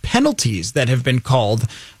the penalties that have been called.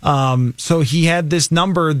 So he had this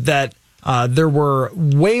number that there were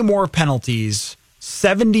way more penalties,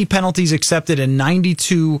 70 penalties accepted and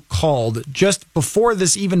 92 called just before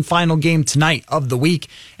this even final game tonight of the week.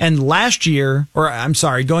 And last year, or I'm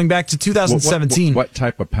sorry, going back to 2017. What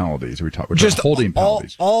type of penalties are we talking about? Just holding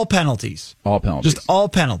penalties? All penalties. All penalties. Just all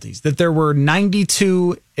penalties. That there were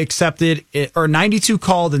 92 accepted, or 92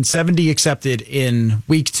 called and 70 accepted in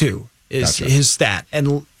week 2 is Gotcha. his stat.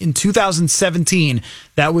 And in 2017,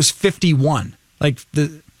 that was 51. Like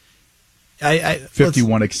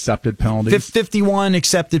 51 accepted penalties? 51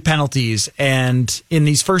 accepted penalties, and in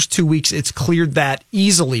these first 2 weeks, it's cleared that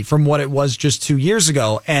easily from what it was just 2 years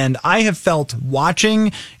ago. And I have felt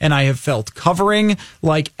watching, and I have felt covering,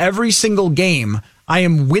 like every single game, I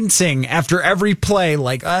am wincing after every play,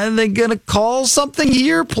 like, are they going to call something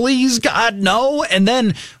here? Please, God, no. And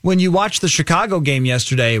then when you watch the Chicago game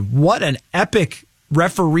yesterday, what an epic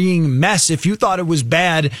refereeing mess. If you thought it was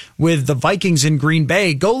bad with the Vikings in Green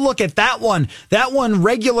Bay, go look at that one. That one,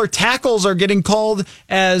 regular tackles are getting called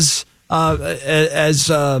as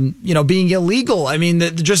being illegal. I mean,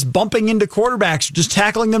 just bumping into quarterbacks, just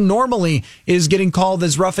tackling them normally is getting called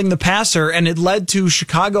as roughing the passer, and it led to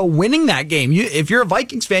Chicago winning that game. If you're a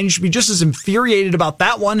Vikings fan, you should be just as infuriated about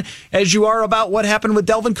that one as you are about what happened with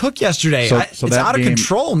Delvin Cook yesterday. So it's out of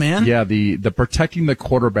control, man. Yeah, the protecting the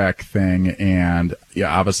quarterback thing, and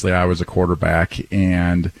yeah, obviously I was a quarterback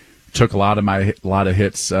and took a lot of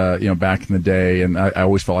hits, back in the day, and I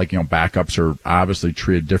always felt like, backups are obviously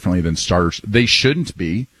treated differently than starters. They shouldn't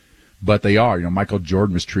be, but they are. Michael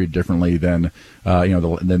Jordan was treated differently than Tony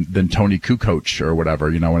Kukoc or whatever.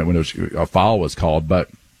 When it was a foul was called. But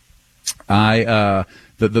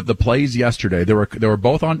the plays yesterday, they were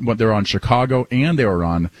both on. They were on Chicago and they were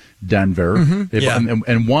on Denver. Mm-hmm.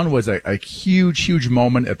 And one was a huge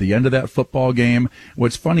moment at the end of that football game.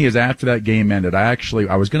 What's funny is after that game ended, I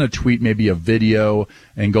was going to tweet maybe a video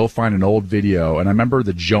and go find an old video. And I remember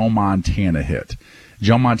the Joe Montana hit.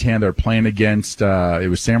 Joe Montana, they're playing against, it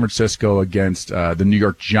was San Francisco against the New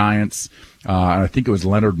York Giants. And I think it was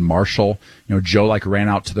Leonard Marshall. Joe ran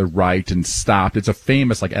out to the right and stopped. It's a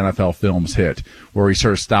famous NFL Films hit where he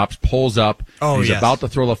sort of stops, pulls up, and he's about to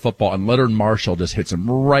throw the football, and Leonard Marshall just hits him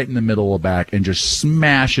right in the middle of the back and just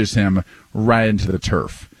smashes him right into the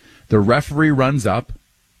turf. The referee runs up,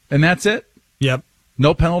 and that's it. Yep.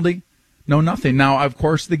 No penalty. No, nothing. Now, of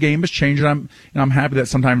course, the game has changed, and I'm happy that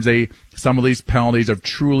sometimes some of these penalties of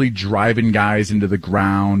truly driving guys into the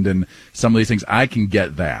ground and some of these things, I can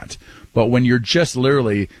get that. But when you're just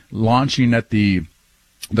literally launching at the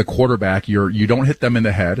quarterback, you don't hit them in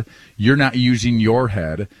the head. You're not using your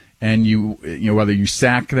head, and you whether you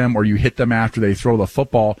sack them or you hit them after they throw the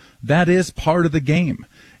football, that is part of the game.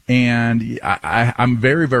 And I'm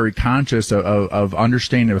very, very conscious of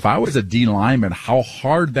understanding if I was a D lineman, how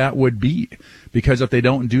hard that would be. Because if they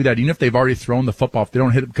don't do that, even if they've already thrown the football, if they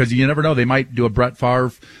don't hit it, because you never know, they might do a Brett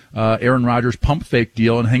Favre, Aaron Rodgers pump fake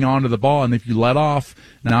deal and hang on to the ball. And if you let off,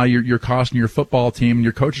 now you're costing your football team, and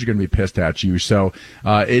your coach is going to be pissed at you. So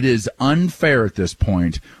it is unfair at this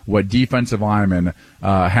point what defensive linemen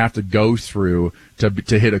have to go through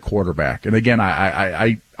to hit a quarterback. And again,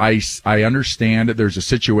 I understand that there's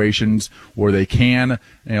situations where they can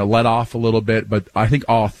let off a little bit, but I think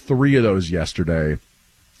all three of those yesterday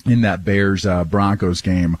in that Bears Broncos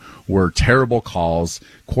game were terrible calls.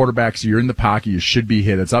 Quarterbacks, you're in the pocket, you should be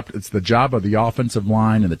hit. It's the job of the offensive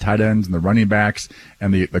line and the tight ends and the running backs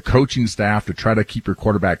and the coaching staff to try to keep your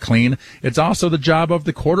quarterback clean. It's also the job of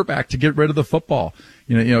the quarterback to get rid of the football.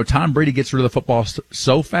 Tom Brady gets rid of the football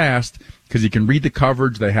so fast because he can read the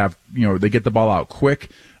coverage. They get the ball out quick.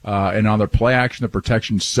 And on their play action, the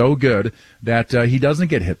protection's so good that he doesn't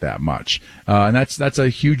get hit that much. And that's a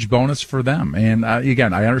huge bonus for them. And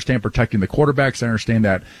again, I understand protecting the quarterbacks. I understand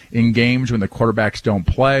that in games when the quarterbacks don't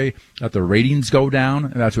play, that the ratings go down.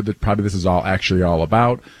 And that's what probably this is all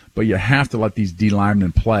about. But you have to let these D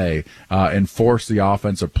linemen play and force the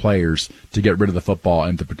offensive players to get rid of the football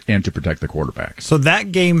and to protect the quarterback. So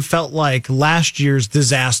that game felt like last year's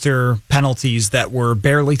disaster penalties that were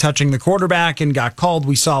barely touching the quarterback and got called.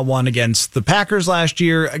 We saw one against the Packers last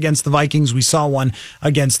year against the Vikings. We saw one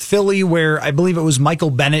against Philly where I believe it was Michael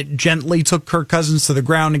Bennett gently took Kirk Cousins to the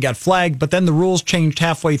ground and got flagged. But then the rules changed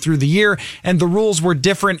halfway through the year, and the rules were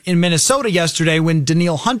different in Minnesota yesterday when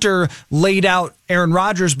Danielle Hunter laid out Aaron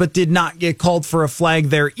Rodgers, but did not get called for a flag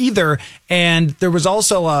there either. And there was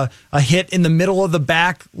also a hit in the middle of the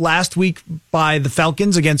back last week by the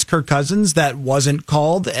Falcons against Kirk Cousins that wasn't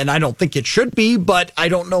called, and I don't think it should be, but I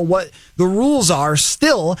don't know what the rules are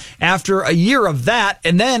still after a year of that.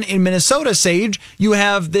 And then in Minnesota, Sage, you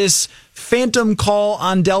have this phantom call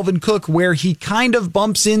on Dalvin Cook where he kind of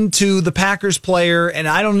bumps into the Packers player, and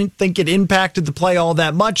I don't think it impacted the play all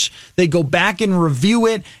that much. They go back and review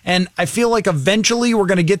it, and I feel like eventually we're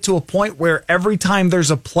going to get to a point where every time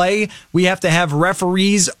there's a play, we have to have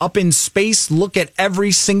referees up in space look at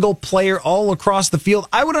every single player all across the field.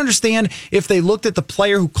 I would understand if they looked at the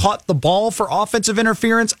player who caught the ball for offensive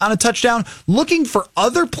interference on a touchdown, looking for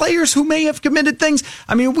other players who may have committed things.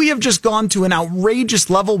 I mean, we have just gone to an outrageous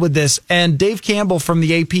level with this. And Dave Campbell from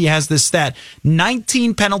the AP has this stat: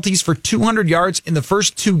 19 penalties for 200 yards in the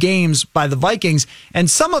first 2 games by the Vikings. And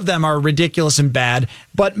some of them are ridiculous and bad,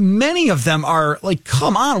 but many of them are like,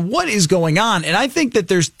 come on, what is going on? And I think that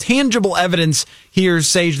there's tangible evidence here,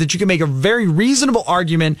 Sage, that you can make a very reasonable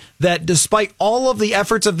argument that despite all of the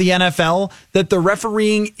efforts of the NFL, that the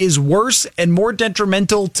refereeing is worse and more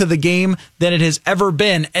detrimental to the game than it has ever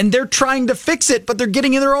been. And they're trying to fix it, but they're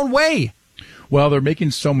getting in their own way. Well, they're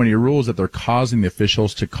making so many rules that they're causing the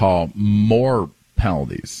officials to call more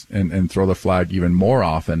penalties and throw the flag even more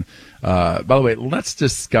often. By the way, let's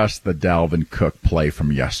discuss the Dalvin Cook play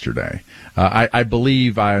from yesterday. I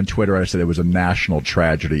believe on Twitter I said it was a national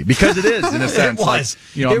tragedy, because it is, in a sense. It was.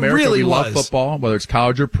 Like, America, we love football, whether it's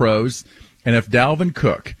college or pros. And if Dalvin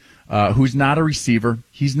Cook, who's not a receiver,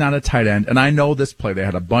 he's not a tight end, and I know this play, they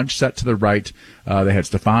had a bunch set to the right. They had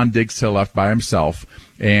Stephon Diggs to the left by himself.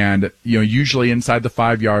 And, usually inside the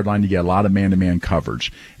 5-yard line, you get a lot of man-to-man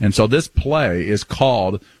coverage. And so this play is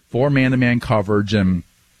called for man-to-man coverage. And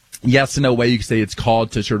yes, in a way you could say it's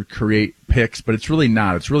called to sort of create picks, but it's really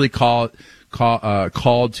not. It's really called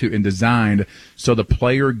to and designed so the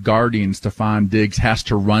player guarding Stephon Diggs has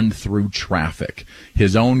to run through traffic.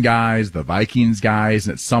 His own guys, the Vikings guys,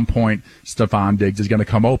 and at some point Stephon Diggs is going to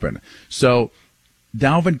come open. So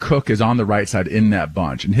Dalvin Cook is on the right side in that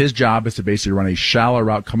bunch, and his job is to basically run a shallow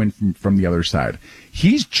route coming from the other side.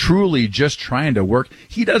 He's truly just trying to work.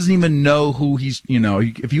 He doesn't even know who he's,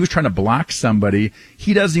 if he was trying to block somebody,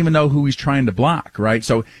 he doesn't even know who he's trying to block, right?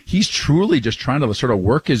 So he's truly just trying to sort of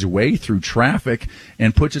work his way through traffic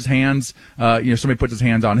and puts his hands, somebody puts his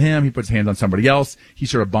hands on him, he puts his hands on somebody else, he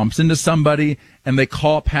sort of bumps into somebody, and they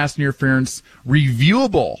call pass interference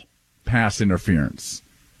reviewable pass interference.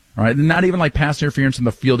 All right, not even like pass interference in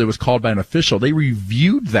the field. It was called by an official. They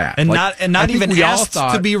reviewed that, and not even asked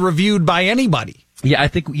to be reviewed by anybody. Yeah, I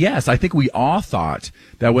think we all thought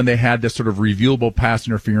that when they had this sort of reviewable pass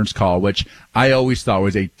interference call, which I always thought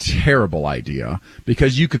was a terrible idea,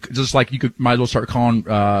 because you could might as well start calling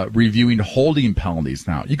reviewing holding penalties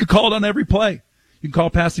now. You could call it on every play. You can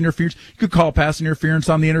call pass interference. You could call pass interference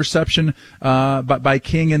on the interception by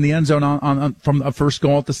King in the end zone on from the first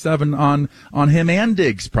goal at the 7 on him and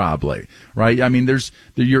Diggs, probably, right? I mean,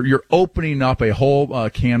 you're opening up a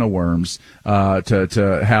whole can of worms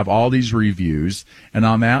to have all these reviews, and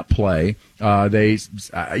on that play,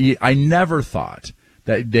 I never thought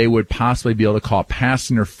that they would possibly be able to call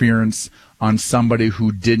pass interference on somebody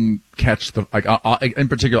who didn't catch in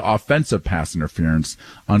particular offensive pass interference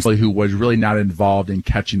on somebody who was really not involved in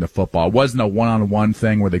catching the football. It wasn't a one-on-one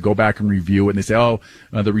thing where they go back and review it and they say,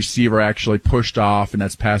 the receiver actually pushed off and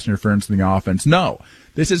that's pass interference in the offense. No,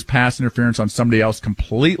 this is pass interference on somebody else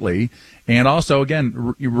completely. And also,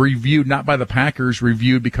 again, reviewed not by the Packers,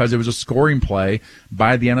 reviewed because it was a scoring play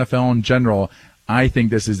by the NFL in general. I think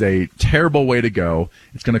this is a terrible way to go.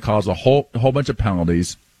 It's going to cause a whole bunch of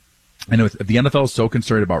penalties. And if the NFL is so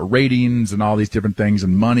concerned about ratings and all these different things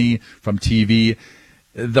and money from TV,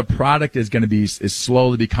 the product is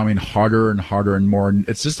slowly becoming harder and harder and more. And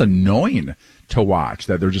it's just annoying to watch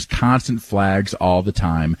that there's just constant flags all the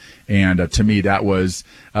time. And to me, that was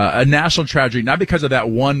a national tragedy, not because of that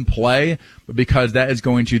one play, but because that is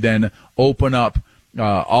going to then open up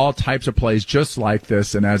all types of plays just like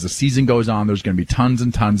this. And as the season goes on, there's going to be tons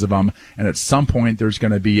and tons of them. And at some point, there's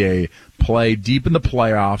going to be a play deep in the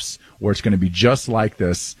playoffs where it's going to be just like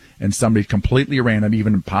this, and somebody completely random,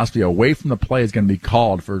 even possibly away from the play, is going to be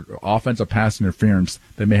called for offensive pass interference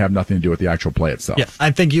that may have nothing to do with the actual play itself. Yeah, I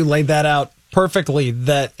think you laid that out perfectly,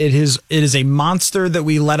 that it is a monster that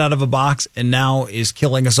we let out of a box and now is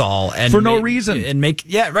killing us all, and for no reason.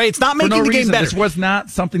 It's not making the game better. This was not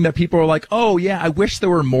something that people were like, oh yeah, I wish there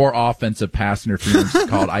were more offensive pass interference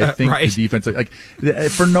called. I think right. The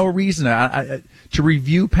defense, for no reason, to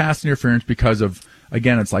review pass interference because of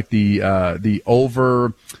again, it's like they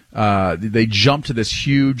jumped to this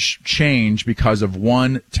huge change because of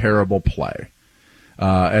one terrible play.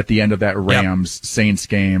 At the end of that Rams-Saints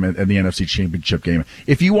game and the NFC Championship game.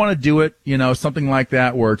 If you want to do it, something like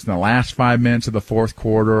that where it's in the last 5 minutes of the fourth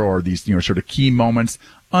quarter or these, sort of key moments,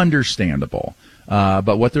 understandable.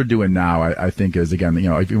 But what they're doing now, I think is, again,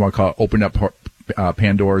 if you want to call it open up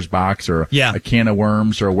Pandora's box or a can of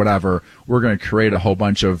worms or whatever, we're going to create a whole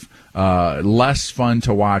bunch of less fun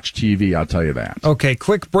to watch TV, I'll tell you that. Okay,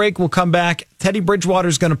 quick break. We'll come back. Teddy Bridgewater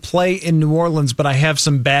is going to play in New Orleans, but I have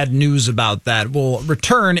some bad news about that. We'll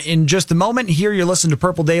return in just a moment. Here you're listening to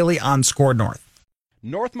Purple Daily on Score North.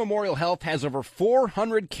 North Memorial Health has over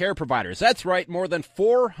 400 care providers. That's right, more than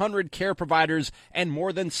 400 care providers and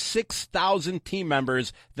more than 6,000 team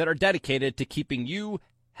members that are dedicated to keeping you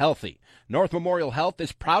healthy. North Memorial Health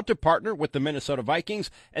is proud to partner with the Minnesota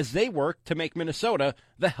Vikings as they work to make Minnesota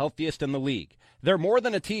the healthiest in the league. They're more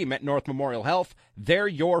than a team at North Memorial Health. They're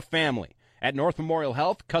your family. At North Memorial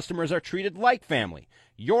Health, customers are treated like family.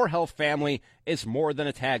 Your health family is more than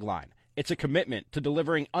a tagline. It's a commitment to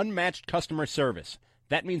delivering unmatched customer service.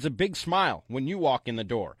 That means a big smile when you walk in the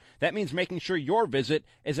door. That means making sure your visit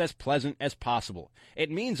is as pleasant as possible. It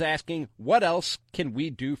means asking, what else can we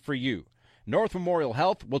do for you? North Memorial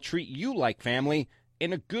Health will treat you like family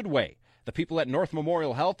in a good way. The people at North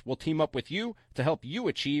Memorial Health will team up with you to help you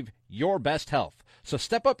achieve your best health. So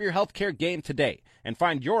step up your healthcare game today and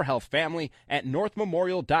find your health family at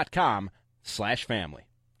northmemorial.com/family.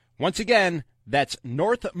 Once again, that's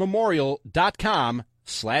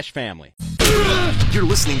northmemorial.com/family. You're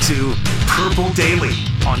listening to Purple Daily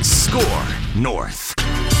on Score North.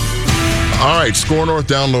 All right, Score North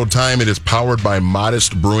download time. It is powered by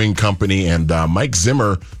Modest Brewing Company, and Mike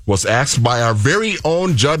Zimmer was asked by our very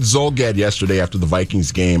own Judd Zolgad yesterday after the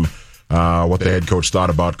Vikings game what the head coach thought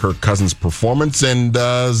about Kirk Cousins' performance, and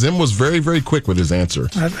Zim was very, very quick with his answer.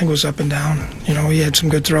 I think it was up and down. He had some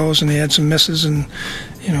good throws and he had some misses, and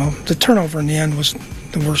the turnover in the end was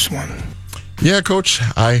the worst one. Yeah, Coach,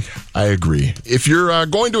 I agree. If you're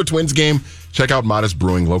going to a Twins game, check out Modest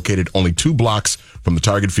Brewing, located only 2 blocks from the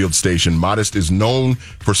Target Field station. Modest is known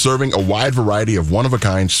for serving a wide variety of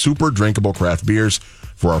one-of-a-kind, super drinkable craft beers.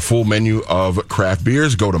 For our full menu of craft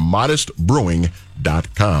beers, go to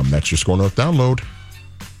modestbrewing.com. That's your Score North download.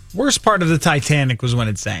 Worst part of the Titanic was when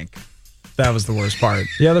it sank. That was the worst part.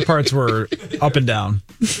 The other parts were up and down.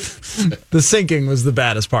 The sinking was the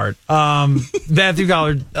baddest part. Matthew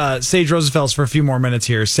Gollard, Sage Rosenfels for a few more minutes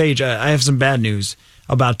here. Sage, I have some bad news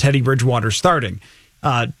about Teddy Bridgewater starting.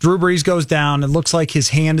 Drew Brees goes down. It looks like his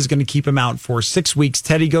hand is going to keep him out for 6 weeks.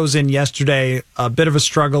 Teddy goes in yesterday. A bit of a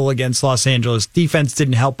struggle against Los Angeles. Defense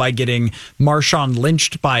didn't help by getting Marshawn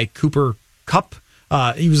lynched by Cooper Kupp.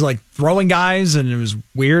 He was like throwing guys, and it was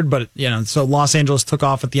weird. But, so Los Angeles took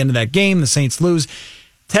off at the end of that game. The Saints lose.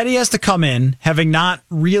 Teddy has to come in, having not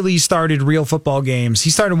really started real football games. He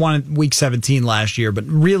started one in Week 17 last year, but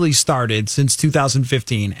really started since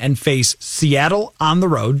 2015, and face Seattle on the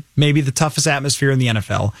road, maybe the toughest atmosphere in the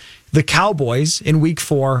NFL, the Cowboys in Week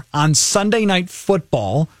 4 on Sunday Night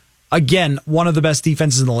Football, again, one of the best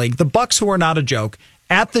defenses in the league, the Bucs, who are not a joke,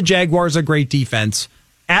 at the Jaguars, a great defense,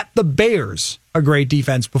 at the Bears, a great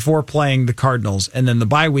defense, before playing the Cardinals, and then the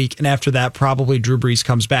bye week, and after that, probably Drew Brees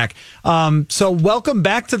comes back. So welcome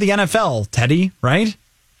back to the NFL, Teddy, right?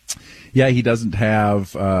 Yeah, he doesn't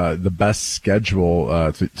have the best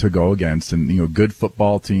schedule to go against, and good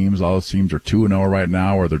football teams. All those teams are 2-0 right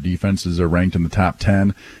now, or their defenses are ranked in the top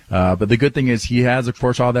 10. But the good thing is he has, of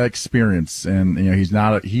course, all that experience, and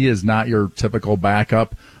he is not your typical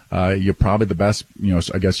backup. You're probably the best,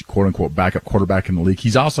 I guess, quote unquote, backup quarterback in the league.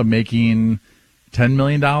 He's also making $10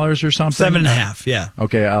 million or something. 7.5, yeah.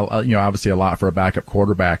 Okay, obviously a lot for a backup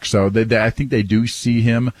quarterback. So I think they do see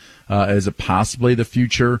him as possibly the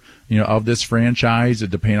future, of this franchise.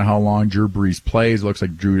 Depending on how long Drew Brees plays, it looks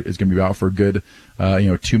like Drew is going to be out for a good,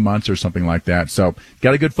 2 months or something like that. So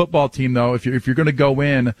got a good football team though. If you're going to go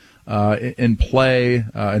in and play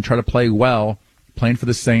and try to play well, playing for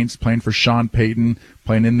the Saints, playing for Sean Payton,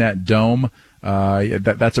 playing in that dome.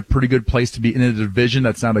 That's a pretty good place to be in a division.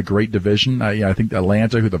 That's not a great division. I think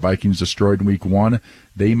Atlanta, who the Vikings destroyed in Week 1,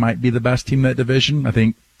 they might be the best team in that division. I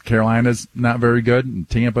think Carolina's not very good, and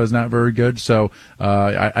Tampa's not very good. So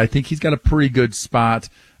I think he's got a pretty good spot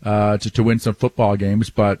to win some football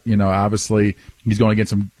games. But obviously he's going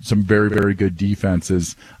against some very, very good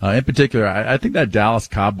defenses. In particular, I think that Dallas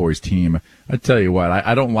Cowboys team. I tell you what,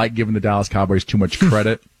 I don't like giving the Dallas Cowboys too much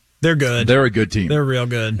credit. They're good. They're a good team. They're real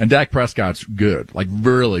good. And Dak Prescott's good, like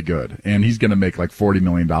really good. And he's going to make like $40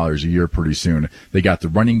 million a year pretty soon. They got the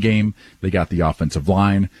running game. They got the offensive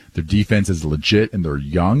line. Their defense is legit, and they're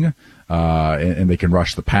young. And they can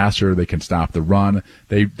rush the passer. They can stop the run.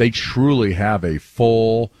 They truly have a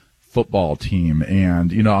full football team.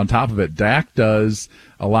 And, on top of it, Dak does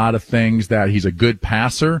a lot of things that he's a good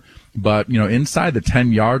passer. But, inside the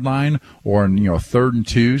 10-yard line or in, 3rd and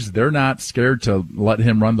 2s, they're not scared to let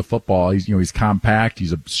him run the football. He's compact.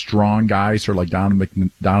 He's a strong guy, sort of like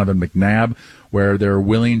Donovan McNabb, where they're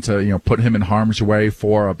willing to, put him in harm's way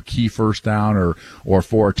for a key first down or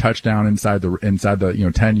for a touchdown inside the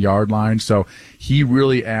 10-yard line. So he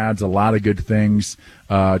really adds a lot of good things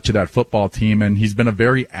to that football team, and he's been a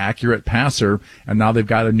very accurate passer. And now they've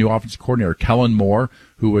got a new offensive coordinator, Kellen Moore,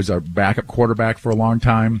 who was a backup quarterback for a long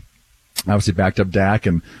time. Obviously backed up Dak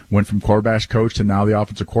and went from quarterback coach to now the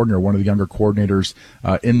offensive coordinator, one of the younger coordinators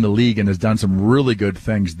in the league, and has done some really good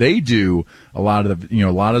things. They do a lot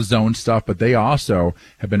of zone stuff, but they also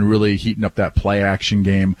have been really heating up that play action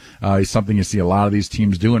game. Something you see a lot of these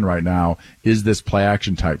teams doing right now is this play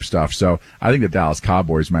action type stuff. So I think the Dallas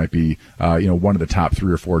Cowboys might be one of the top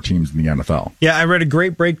 3 or 4 teams in the NFL. Yeah, I read a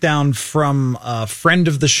great breakdown from a friend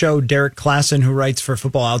of the show, Derek Klassen, who writes for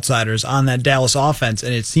Football Outsiders, on that Dallas offense,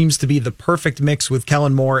 and it seems to be the perfect mix with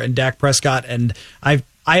Kellen Moore and Dak Prescott. And I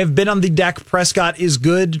have been on the Dak Prescott is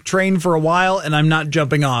good train for a while, and I'm not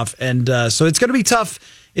jumping off. And so it's going to be tough.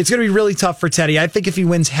 It's going to be really tough for Teddy. I think if he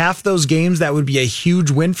wins half those games, that would be a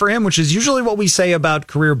huge win for him, which is usually what we say about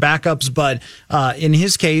career backups. But in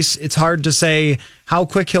his case, it's hard to say how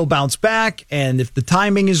quick he'll bounce back and if the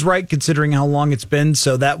timing is right, considering how long it's been.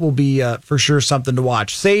 So that will be for sure something to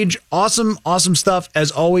watch. Sage, awesome stuff as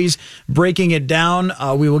always, breaking it down.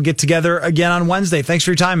 We will get together again on Wednesday. Thanks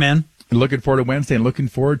for your time, man. Looking forward to Wednesday and looking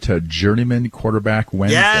forward to Journeyman Quarterback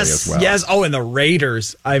Wednesday as well. Yes. Oh, and the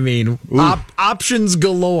Raiders. I mean, options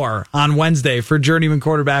galore on Wednesday for Journeyman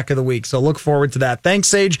Quarterback of the Week. So look forward to that. Thanks,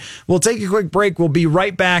 Sage. We'll take a quick break. We'll be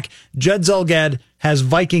right back. Judd Zulgad has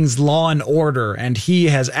Vikings Law and Order, and he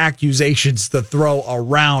has accusations to throw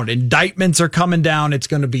around. Indictments are coming down. It's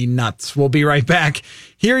going to be nuts. We'll be right back.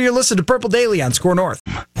 Here you listen to Purple Daily on Score North.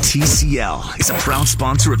 TCL is a proud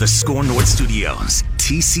sponsor of the Score North Studios.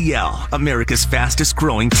 TCL, America's fastest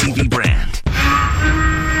growing TV brand.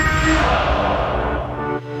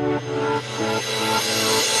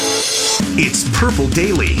 It's Purple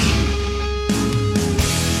Daily.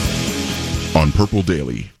 On Purple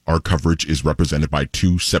Daily, our coverage is represented by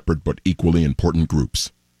 2 separate but equally important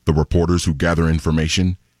groups: the reporters who gather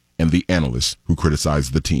information and the analysts who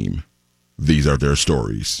criticize the team. These are their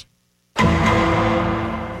stories.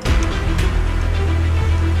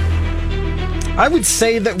 I would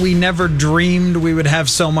say that we never dreamed we would have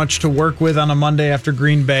so much to work with on a Monday after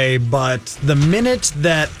Green Bay, but the minute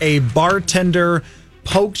that a bartender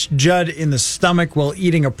poked Judd in the stomach while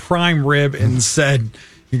eating a prime rib and said,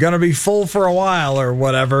 "You're going to be full for a while," or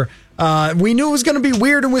whatever, we knew it was going to be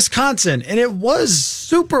weird in Wisconsin, and it was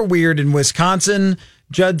super weird in Wisconsin.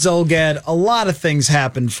 Judd Zulgad, a lot of things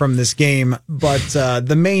happened from this game, but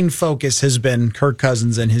the main focus has been Kirk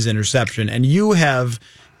Cousins and his interception. And you have,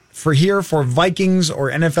 for Vikings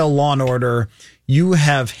or NFL Law and Order, you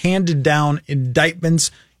have handed down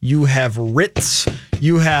indictments, you have writs,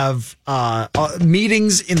 you have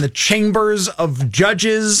meetings in the chambers of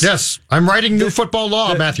judges. Yes, I'm writing new football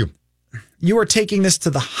law, Matthew. You are taking this to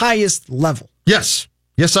the highest level. Yes,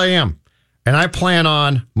 I am. And I plan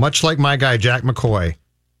on, much like my guy Jack McCoy,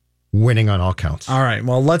 winning on all counts. All right,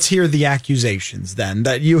 well, let's hear the accusations then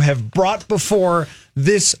that you have brought before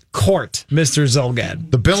this court, Mr. Zulgad.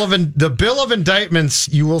 The bill of indictments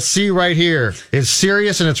you will see right here is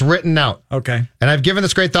serious and it's written out. Okay. And I've given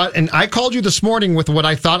this great thought. And I called you this morning with what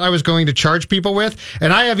I thought I was going to charge people with,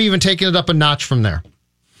 and I have even taken it up a notch from there.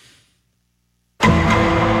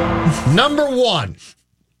 Number 1,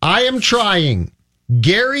 I am trying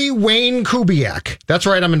Gary Wayne Kubiak. That's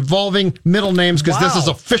right, I'm involving middle names because this is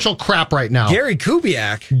official crap right now. Gary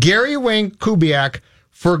Kubiak? Gary Wayne Kubiak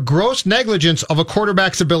for gross negligence of a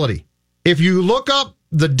quarterback's ability. If you look up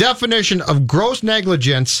the definition of gross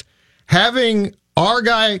negligence, having our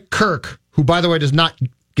guy Kirk, who, by the way, does not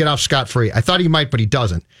get off scot-free. I thought he might, but he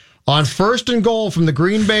doesn't. On 1st and goal from the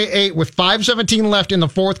Green Bay 8 with 5:17 left in the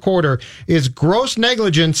 4th quarter is gross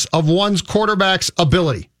negligence of one's quarterback's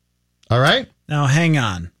ability. All right? Now, hang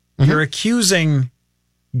on. Mm-hmm. You're accusing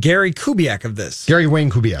Gary Kubiak of this. Gary Wayne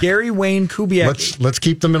Kubiak. Gary Wayne Kubiak. Let's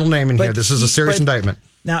keep the middle name in here. This is a serious indictment.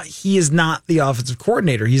 Now, he is not the offensive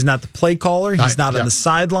coordinator. He's not the play caller. He's not on the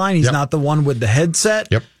sideline. He's not the one with the headset.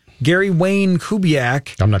 Yep. Gary Wayne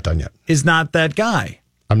Kubiak. I'm not done yet. Is not that guy.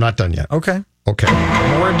 I'm not done yet. Okay.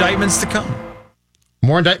 More indictments to come.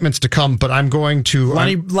 More indictments to come, but I'm going to...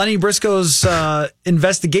 Lenny Briscoe's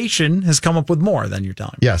investigation has come up with more than you're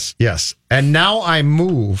telling me. Yes. And now I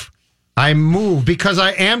move because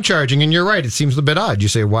I am charging, and you're right, it seems a bit odd. You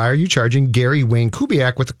say, why are you charging Gary Wayne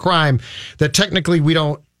Kubiak with a crime that technically we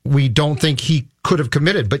don't think he could have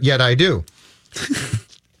committed, but yet I do.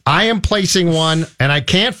 I am placing one, and I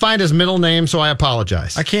can't find his middle name, so I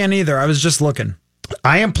apologize. I can't either. I was just looking.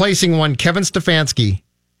 I am placing one, Kevin Stefanski,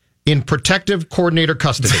 in protective coordinator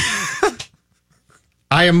custody.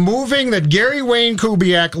 I am moving that Gary Wayne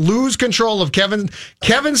Kubiak lose control of Kevin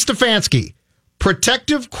Stefanski,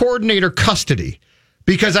 protective coordinator custody,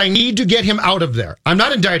 because I need to get him out of there. I'm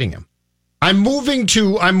not indicting him. I'm moving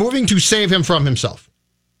to save him from himself.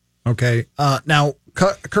 Okay. Now,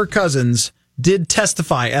 Kirk Cousins did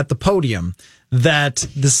testify at the podium that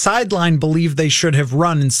the sideline believed they should have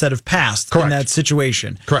run instead of passed in that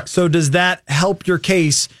situation. Correct. So does that help your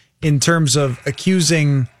case in terms of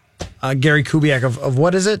accusing Gary Kubiak of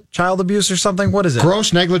what is it? Child abuse or something? What is it?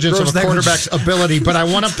 Gross negligence of a quarterback's ability. But I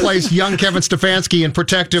want to place young Kevin Stefanski in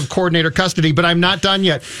protective coordinator custody, but I'm not done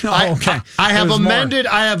yet. Okay. I have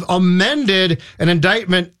amended an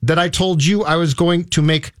indictment that I told you I was going to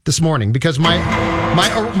make this morning, because my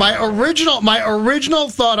original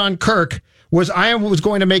thought on Kirk was I was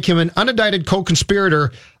going to make him an unindicted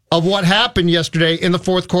co-conspirator of what happened yesterday in the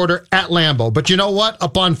fourth quarter at Lambeau. But you know what?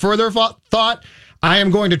 Upon further thought, I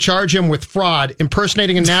am going to charge him with fraud,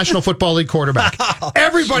 impersonating a National Football League quarterback.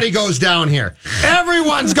 Everybody goes down here.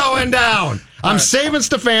 Everyone's going down. I'm saving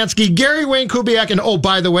Stefanski, Gary Wayne Kubiak, and oh,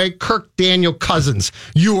 by the way, Kirk Daniel Cousins.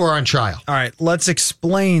 You are on trial. All right, let's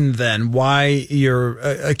explain then why you're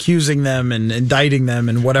accusing them and indicting them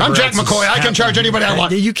and whatever. I'm Jack McCoy. I can charge anybody I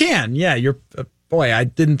want. You can. Yeah, you're... boy, I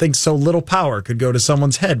didn't think so little power could go to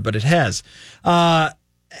someone's head, but it has.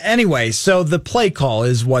 Anyway, so the play call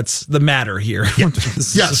is what's the matter here.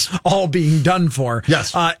 This is all being done for.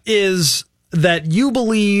 Yes. Is that you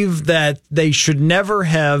believe that they should never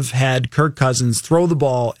have had Kirk Cousins throw the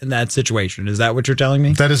ball in that situation. Is that what you're telling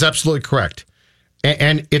me? That is absolutely correct.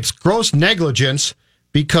 And it's gross negligence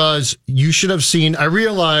because you should have seen, I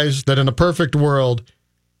realize that in a perfect world,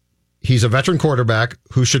 he's a veteran quarterback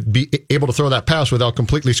who should be able to throw that pass without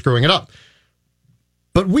completely screwing it up.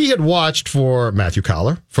 But we had watched for Matthew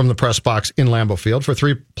Collar from the press box in Lambeau Field for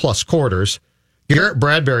 3+ quarters, Garrett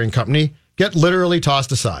Bradbury and company get literally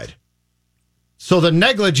tossed aside. So the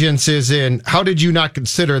negligence is in, how did you not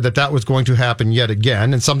consider that was going to happen yet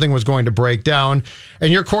again and something was going to break down?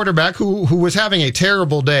 And your quarterback, who was having a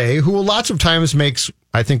terrible day, who lots of times makes,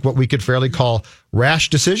 I think, what we could fairly call rash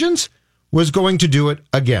decisions, was going to do it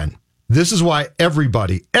again. This is why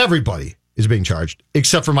everybody is being charged,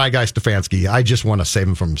 except for my guy Stefanski. I just want to save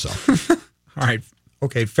him from himself. All right.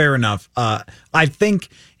 Okay, fair enough. I think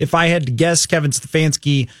if I had to guess, Kevin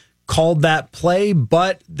Stefanski called that play,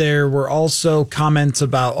 but there were also comments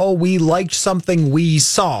about, we liked something we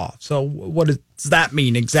saw. So what does that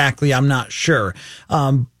mean exactly? I'm not sure.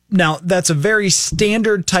 Now, that's a very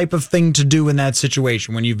standard type of thing to do in that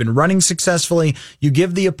situation. When you've been running successfully, you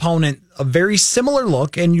give the opponent a very similar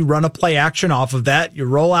look and you run a play action off of that. You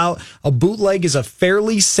roll out. A bootleg is a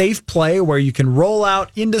fairly safe play where you can roll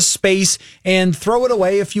out into space and throw it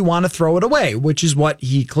away if you want to throw it away, which is what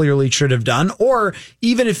he clearly should have done. Or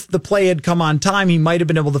even if the play had come on time, he might have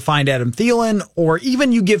been able to find Adam Thielen, or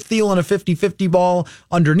even you give Thielen a 50-50 ball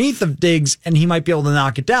underneath of Diggs and he might be able to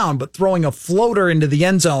knock it down. But throwing a floater into the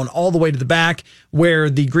end zone all the way to the back where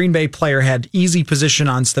the Green Bay player had easy position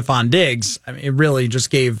on Stephon Diggs, I mean, it really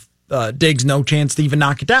just gave Diggs no chance to even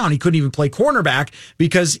knock it down. He couldn't even play cornerback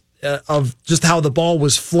because of just how the ball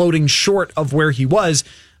was floating short of where he was.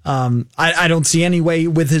 I don't see any way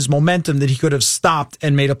with his momentum that he could have stopped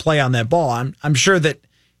and made a play on that ball. I'm sure that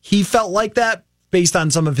he felt like that based on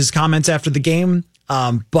some of his comments after the game,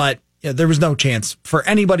 but there was no chance for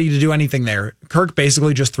anybody to do anything there. Kirk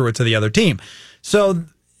basically just threw it to the other team. So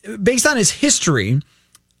based on his history,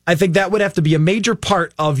 I think that would have to be a major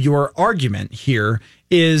part of your argument here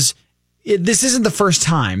is this isn't the first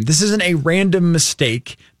time. This isn't a random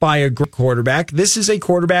mistake by a quarterback. This is a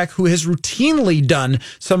quarterback who has routinely done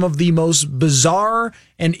some of the most bizarre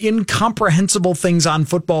and incomprehensible things on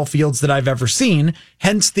football fields that I've ever seen.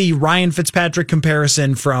 Hence the Ryan Fitzpatrick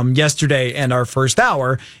comparison from yesterday and our first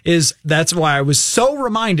hour that's why I was so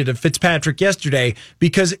reminded of Fitzpatrick yesterday,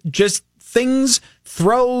 because just things,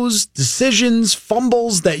 throws, decisions,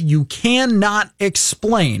 fumbles that you cannot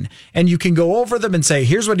explain. And you can go over them and say,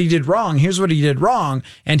 here's what he did wrong. Here's what he did wrong.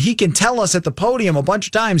 And he can tell us at the podium a bunch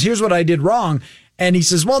of times, here's what I did wrong. And he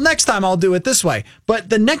says, well, next time I'll do it this way. But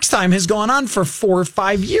the next time has gone on for 4 or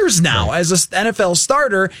 5 years now as an NFL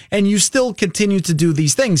starter, and you still continue to do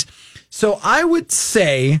these things. So I would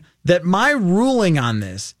say that my ruling on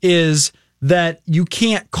this is that you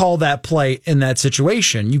can't call that play in that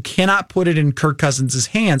situation. You cannot put it in Kirk Cousins'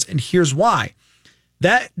 hands, and here's why.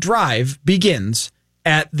 That drive begins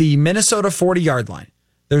at the Minnesota 40-yard line.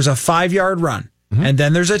 There's a 5-yard run, and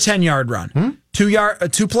then there's a 10-yard run.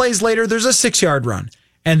 2 plays later, there's a 6-yard run,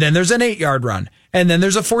 and then there's an 8-yard run, and then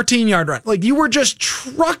there's a 14-yard run. Like, you were just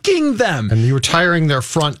trucking them. And you were tiring their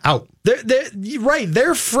front out.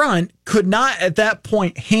 Their front could not at that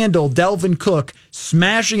point handle Delvin Cook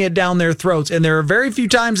smashing it down their throats. And there are very few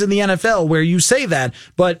times in the NFL where you say that.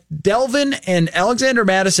 But Delvin and Alexander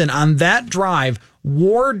Mattison on that drive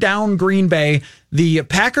wore down Green Bay. The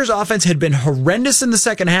Packers offense had been horrendous in the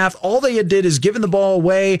second half. All they had did is given the ball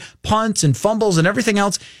away, punts and fumbles and everything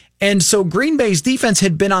else. And so Green Bay's defense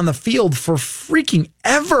had been on the field for freaking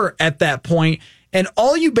ever at that point. And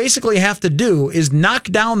all you basically have to do is knock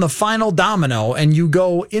down the final domino and you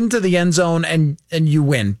go into the end zone and you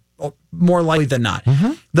win, more likely than not.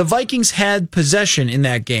 The Vikings had possession in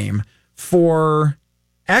that game for...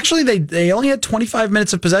 Actually, they only had 25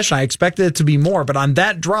 minutes of possession. I expected it to be more, but on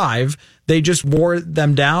that drive, they just wore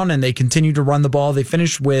them down and they continued to run the ball. They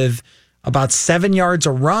finished with about 7 yards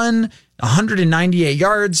a run, 198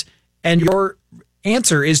 yards, and your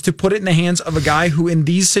answer is to put it in the hands of a guy who in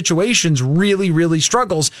these situations really, really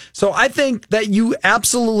struggles. So I think that you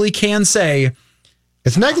absolutely can say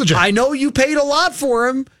it's negligent. I know you paid a lot for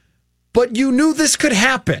him, but you knew this could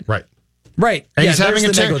happen. Right. And he's having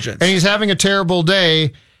he's having a terrible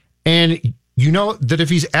day. And you know that if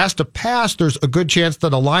he's asked to pass, there's a good chance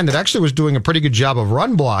that a line that actually was doing a pretty good job of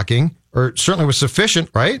run blocking, or certainly was sufficient,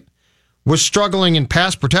 right, was struggling in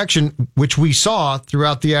pass protection, which we saw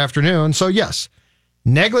throughout the afternoon. So yes,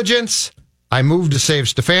 negligence. I moved to save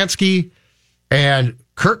Stefanski and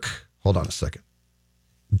Kirk. Hold on a second.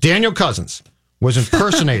 Daniel Cousins was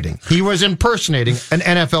impersonating. He was impersonating an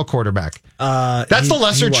NFL quarterback. That's the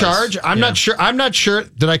lesser charge. I'm not sure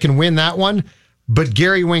that I can win that one. But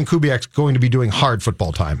Gary Wayne Kubiak's going to be doing hard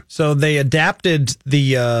football time. So they adapted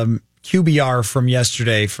the QBR from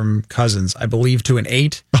yesterday from Cousins, I believe, to an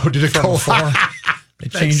 8. Oh, did it go 4? They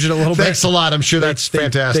changed it a little bit. Thanks a lot. I'm sure that's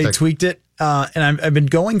fantastic. They tweaked it. And I've been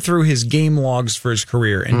going through his game logs for his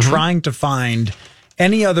career and trying to find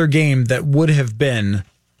any other game that would have been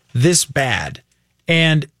this bad.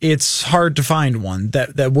 And it's hard to find one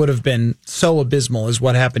that would have been so abysmal as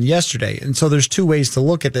what happened yesterday. And so there's 2 ways to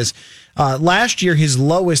look at this. Last year, his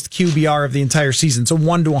lowest QBR of the entire season, so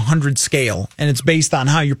 1 to 100 scale. And it's based on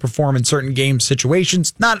how you perform in certain game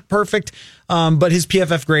situations. Not perfect, but his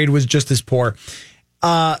PFF grade was just as poor.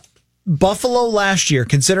 Buffalo last year,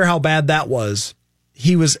 consider how bad that was.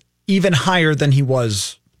 He was even higher than he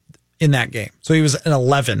was in that game. So he was an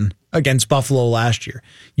 11 against Buffalo last year.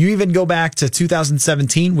 You even go back to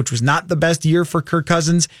 2017, which was not the best year for Kirk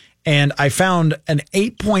Cousins, and I found an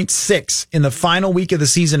 8.6 in the final week of the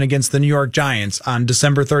season against the New York Giants on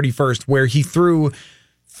December 31st, where he threw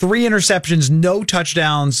 3 interceptions, no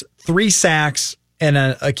touchdowns, 3 sacks, and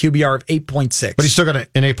a QBR of 8.6. But he still got an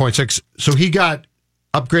 8.6. So he got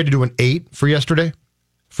upgraded to an 8 for yesterday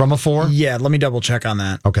from a 4? Yeah, let me double check on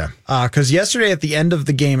that. Okay. Because yesterday at the end of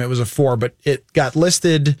the game, it was a 4, but it got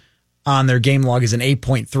listed on their game log as an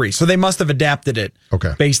 8.3. So they must have adapted it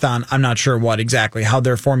based on, I'm not sure what exactly, how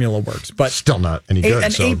their formula works. But still not any good. An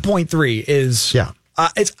 8.3 is,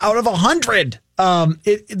 it's out of 100.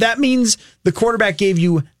 That means the quarterback gave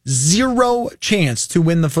you 0 chance to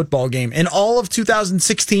win the football game. In all of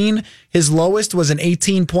 2016, his lowest was an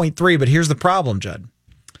 18.3. But here's the problem, Judd.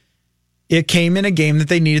 It came in a game that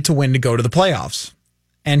they needed to win to go to the playoffs.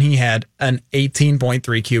 And he had an 18.3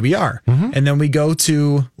 QBR. And then we go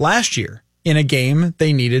to last year in a game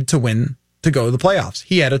they needed to win to go to the playoffs.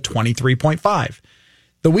 He had a 23.5.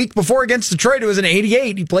 The week before against Detroit, it was an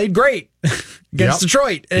 88. He played great against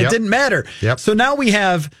Detroit, and it didn't matter. So now we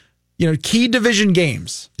have, key division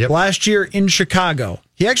games. Last year in Chicago,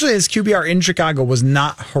 he actually, his QBR in Chicago was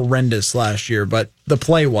not horrendous last year, but the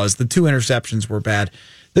play was. The 2 interceptions were bad.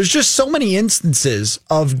 There's just so many instances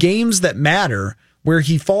of games that matter where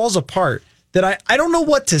he falls apart that I don't know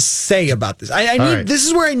what to say about this. This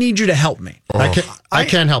is where I need you to help me. I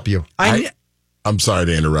can help you. I'm sorry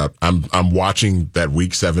to interrupt. I'm watching that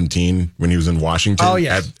week 17 when he was in Washington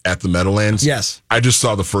at the Meadowlands. Yes. I just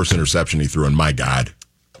saw the first interception he threw, and my God.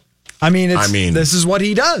 This is what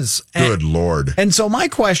he does. Good Lord. And so my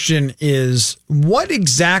question is, what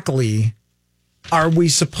exactly are we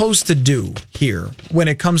supposed to do here when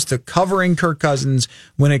it comes to covering Kirk Cousins,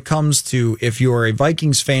 when it comes to if you're a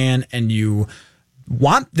Vikings fan and you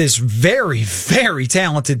want this very, very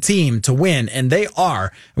talented team to win, and they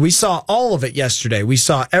are. We saw all of it yesterday. We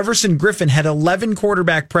saw Everson Griffin had 11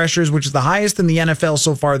 quarterback pressures, which is the highest in the NFL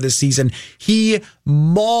so far this season. He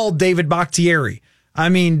mauled David Bakhtiari. I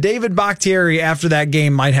mean, David Bakhtiari after that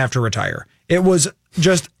game might have to retire. It was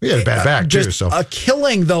just he had a bad back just too, so a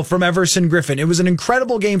killing though from Everson Griffin. It was an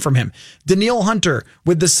incredible game from him. Danielle Hunter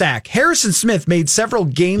with the sack. Harrison Smith made several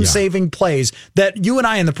game-saving plays that you and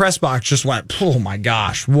I in the press box just went, oh my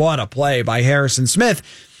gosh, what a play by Harrison Smith.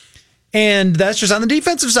 And that's just on the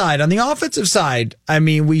defensive side. On the offensive side, I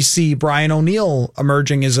mean, we see Brian O'Neill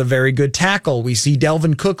emerging as a very good tackle. We see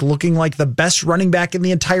Delvin Cook looking like the best running back in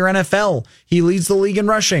the entire NFL. He leads the league in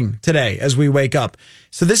rushing today as we wake up.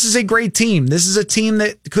 So this is a great team. This is a team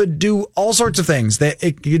that could do all sorts of things. That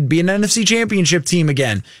it could be an NFC championship team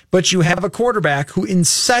again. But you have a quarterback who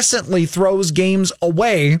incessantly throws games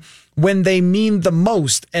away when they mean the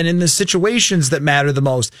most and in the situations that matter the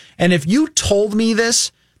most. And if you told me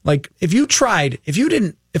this, like if I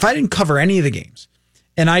didn't cover any of the games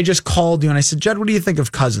and I just called you and I said, Judd, what do you think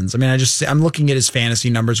of Cousins? I mean, I'm looking at his fantasy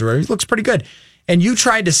numbers or whatever. He looks pretty good. And you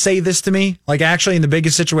tried to say this to me, like actually in the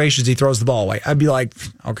biggest situations, he throws the ball away. I'd be like,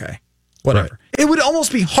 okay, whatever. Right. It would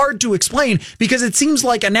almost be hard to explain because it seems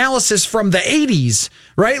like analysis from the 80s,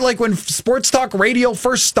 right? Like when sports talk radio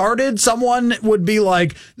first started, someone would be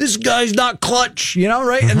like, this guy's not clutch, you know,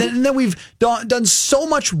 right? Mm-hmm. And then we've done so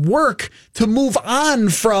much work to move on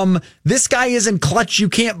from this guy isn't clutch, you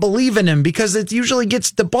can't believe in him, because it usually gets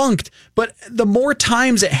debunked. But the more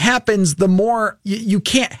times it happens, the more you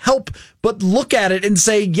can't help but look at it and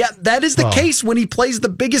say, yeah, that is the case. When he plays the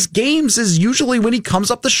biggest games is usually when he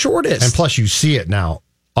comes up the shortest. And plus you see it now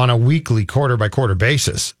on a weekly quarter-by-quarter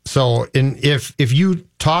basis. So if you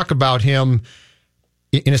talk about him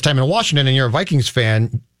in his time in Washington and you're a Vikings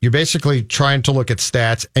fan, you're basically trying to look at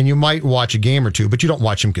stats and you might watch a game or two, but you don't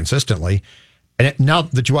watch him consistently. And now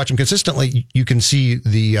that you watch him consistently, you can see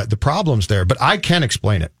the problems there. But I can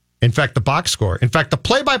explain it. In fact, the box score, the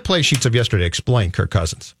play-by-play sheets of yesterday explain Kirk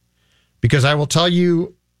Cousins. Because I will tell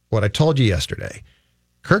you what I told you yesterday.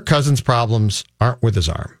 Kirk Cousins' problems aren't with his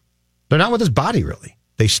arm. They're not with his body, really.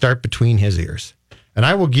 They start between his ears. And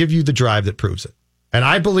I will give you the drive that proves it. And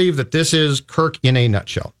I believe that this is Kirk in a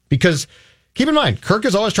nutshell. Because keep in mind, Kirk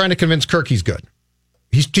is always trying to convince Kirk he's good.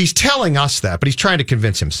 He's telling us that, but he's trying to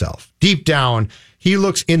convince himself. Deep down, he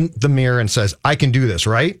looks in the mirror and says, I can do this,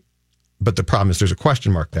 right? But the problem is there's a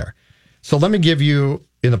question mark there. So let me give you,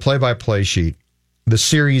 in the play-by-play sheet, the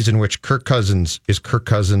series in which Kirk Cousins is Kirk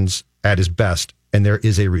Cousins at his best, and there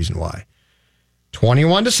is a reason why.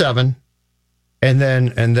 21-7, and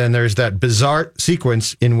then there's that bizarre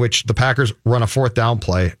sequence in which the Packers run a fourth down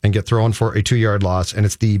play and get thrown for a 2-yard loss, and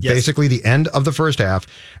it's basically the end of the first half,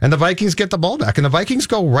 and the Vikings get the ball back, and the Vikings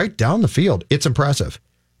go right down the field. It's impressive.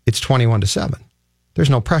 It's 21-7. There's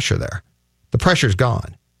no pressure there. The pressure's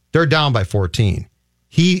gone. They're down by 14.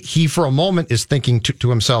 He for a moment is thinking to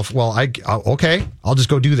himself, well, okay, I'll just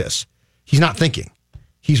go do this. He's not thinking.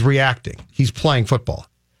 He's reacting. He's playing football.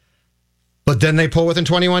 But then they pull within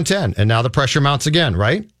 21-10, and now the pressure mounts again,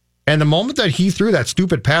 right? And the moment that he threw that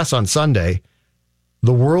stupid pass on Sunday,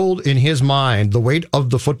 the world in his mind, the weight of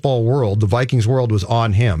the football world, the Vikings world was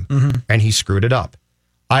on him, and he screwed it up.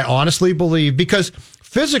 I honestly believe, because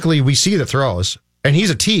physically we see the throws, and he's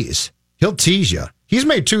a tease. He'll tease you. He's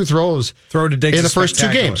made 2 throws to Diggs in the first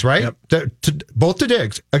 2 games, right? Yep. Both to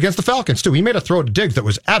Diggs. Against the Falcons, too. He made a throw to Diggs that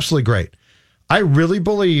was absolutely great. I really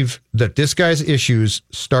believe that this guy's issues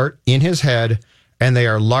start in his head, and they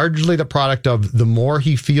are largely the product of the more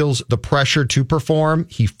he feels the pressure to perform,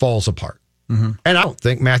 he falls apart. And I don't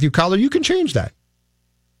think, Matthew Collar, you can change that.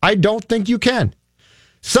 I don't think you can.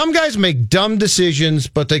 Some guys make dumb decisions,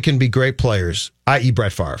 but they can be great players, i.e.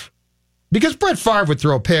 Brett Favre. Because Brett Favre would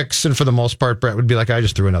throw picks, and for the most part, Brett would be like, I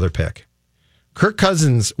just threw another pick. Kirk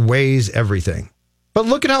Cousins weighs everything. But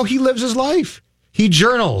look at how he lives his life. He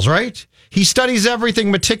journals, right? He studies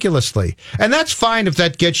everything meticulously. And that's fine if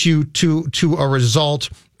that gets you to a result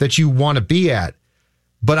that you want to be at.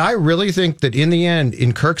 But I really think that in the end,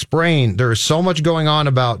 in Kirk's brain, there is so much going on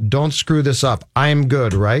about, don't screw this up. I'm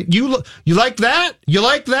good, right? You like that? You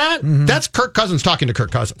like that? That's Kirk Cousins talking to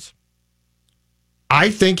Kirk Cousins. I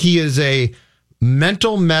think he is a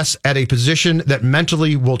mental mess at a position that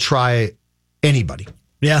mentally will try anybody.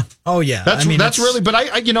 Yeah. Oh yeah. That's really. But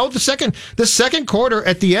I the second quarter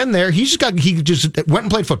at the end there, he just went and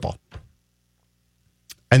played football,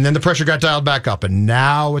 and then the pressure got dialed back up, and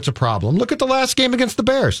now it's a problem. Look at the last game against the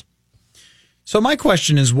Bears. So my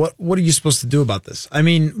question is, what are you supposed to do about this? I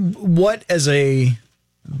mean, what as a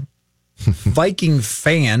Viking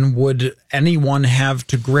fan would anyone have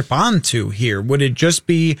to grip onto here? Would it just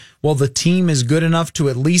be, well, the team is good enough to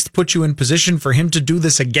at least put you in position for him to do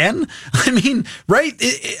this again? I mean, right?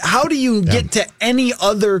 How do you get to any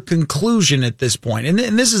other conclusion at this point? And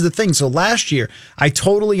this is the thing. So last year, I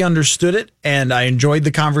totally understood it, and I enjoyed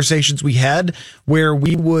the conversations we had where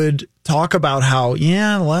we would talk about how,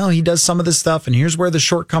 he does some of this stuff, and here's where the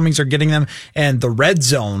shortcomings are getting them. And the red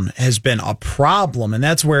zone has been a problem. And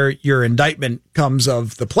that's where your indictment comes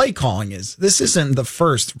of the play calling is. This isn't the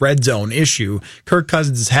first red zone issue Kirk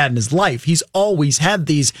Cousins has had in his life. He's always had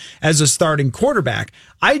these as a starting quarterback.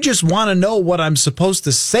 I just want to know what I'm supposed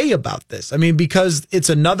to say about this. I mean, because it's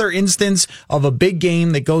another instance of a big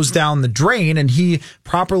game that goes down the drain, and he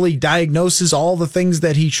properly diagnoses all the things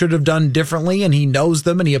that he should have done differently, and he knows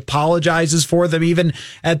them, and he apologizes for them even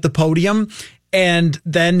at the podium. And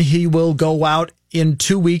then he will go out in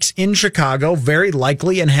 2 weeks in Chicago, very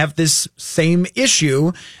likely, and have this same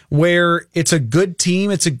issue where it's a good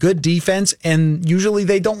team, it's a good defense, and usually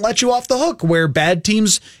they don't let you off the hook, where bad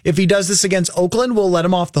teams, if he does this against Oakland, will let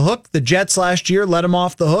him off the hook. The Jets last year let him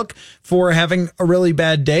off the hook for having a really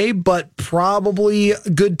bad day, but probably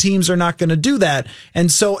good teams are not going to do that.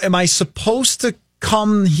 And so am I supposed to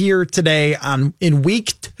come here today in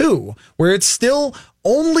week 2, where it's still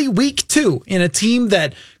only week 2 in a team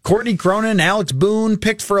that Courtney Cronin, Alex Boone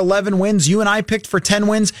picked for 11 wins. You and I picked for 10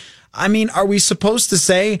 wins. I mean, are we supposed to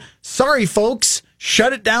say, sorry, folks,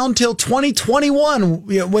 shut it down till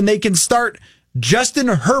 2021 when they can start Justin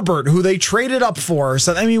Herbert, who they traded up for?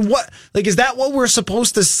 So, I mean, is that what we're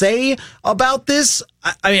supposed to say about this?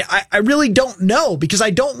 I really don't know, because I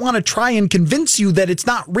don't want to try and convince you that it's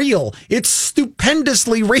not real. It's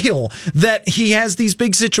stupendously real that he has these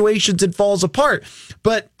big situations and falls apart.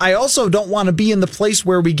 But I also don't want to be in the place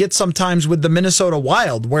where we get sometimes with the Minnesota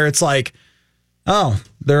Wild, where it's like, oh,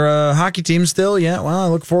 they're a hockey team still. Yeah, well, I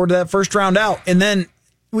look forward to that first round out. And then,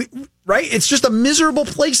 right? It's just a miserable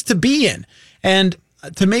place to be in. And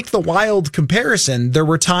to make the Wild comparison, there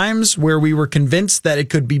were times where we were convinced that it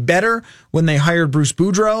could be better when they hired Bruce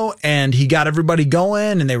Boudreau, and he got everybody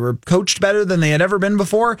going, and they were coached better than they had ever been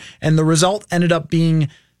before. And the result ended up being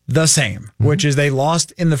the same, which is they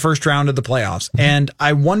lost in the first round of the playoffs. And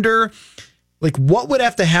I wonder, what would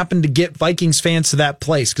have to happen to get Vikings fans to that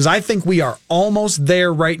place? Because I think we are almost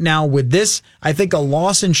there right now with this. I think a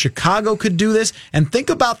loss in Chicago could do this. And think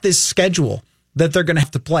about this schedule that they're going to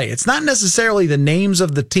have to play. It's not necessarily the names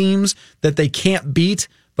of the teams that they can't beat,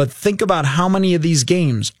 but think about how many of these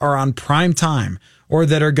games are on prime time, or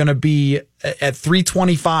that are going to be at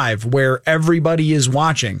 3:25 where everybody is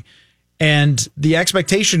watching. And the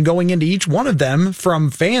expectation going into each one of them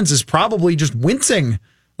from fans is probably just wincing,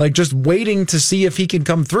 just waiting to see if he can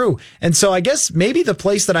come through. And so I guess maybe the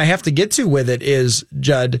place that I have to get to with it is,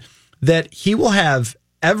 Judd, that he will have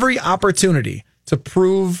every opportunity to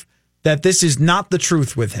prove that this is not the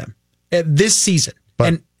truth with him this season.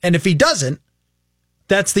 But, and if he doesn't,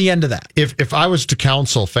 that's the end of that. If I was to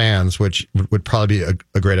counsel fans, which would probably be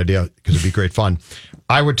a great idea because it'd be great fun,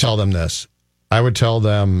 I would tell them this. I would tell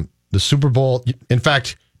them the Super Bowl. In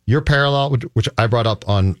fact, your parallel, which I brought up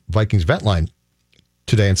on Vikings Vent Line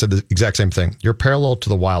today and said the exact same thing. Your parallel to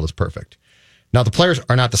the Wild is perfect. Now, the players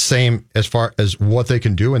are not the same as far as what they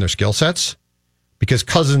can do in their skill sets, because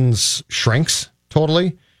Cousins shrinks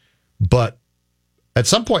totally. But at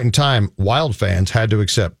some point in time, Wild fans had to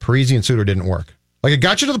accept Parisi and Suter didn't work. It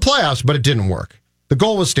got you to the playoffs, but it didn't work. The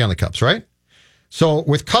goal was Stanley Cups, right? So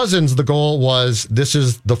with Cousins, the goal was, this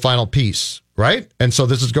is the final piece, right? And so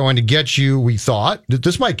this is going to get you, we thought,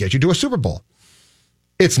 this might get you to a Super Bowl.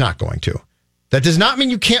 It's not going to. That does not mean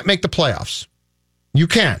you can't make the playoffs. You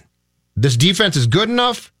can. This defense is good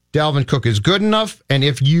enough. Dalvin Cook is good enough. And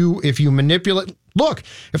if you manipulate... Look,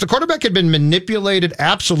 if the quarterback had been manipulated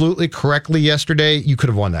absolutely correctly yesterday, you could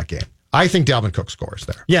have won that game. I think Dalvin Cook scores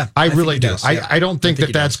there. Yeah, I really do. I don't think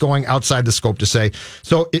that's going outside the scope to say.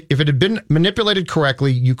 So if it had been manipulated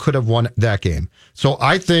correctly, you could have won that game. So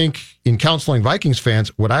I think in counseling Vikings fans,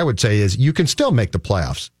 what I would say is you can still make the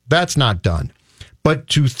playoffs. That's not done. But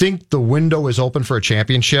to think the window is open for a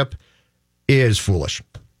championship is foolish.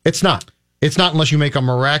 It's not. It's not unless you make a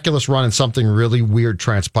miraculous run and something really weird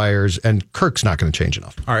transpires, and Kirk's not going to change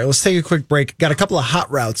enough. All right, let's take a quick break. Got a couple of hot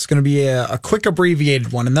routes. It's going to be a quick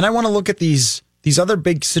abbreviated one, and then I want to look at these other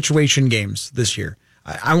big situation games this year.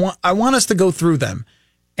 I want us to go through them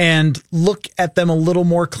and look at them a little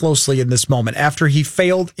more closely in this moment after he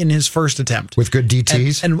failed in his first attempt with good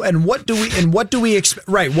DTs. And what do we expect?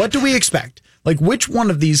 Right, what do we expect? Like, which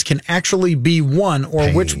one of these can actually be won, or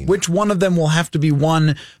which one of them will have to be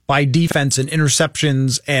won by defense and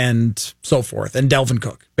interceptions and so forth, and Delvin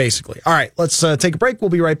Cook, basically. All right, let's take a break.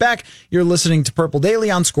 We'll be right back. You're listening to Purple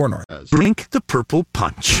Daily on Score North. Drink the Purple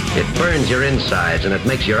Punch. It burns your insides and it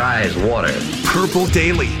makes your eyes water. Purple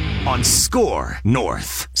Daily on Score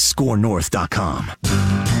North. ScoreNorth.com.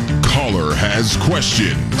 Caller has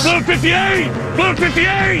questions. Blue 58! Blue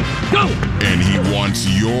 58! Go! And he wants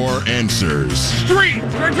your answers. Street!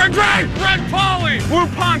 Drag! Red Polly! Blue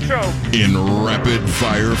Poncho! In rapid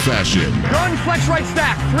fire fashion. Gun flex right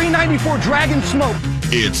stack. 394 Dragon Smoke.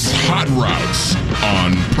 It's Hot Routes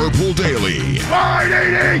on Purple Daily.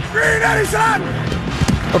 580! 397!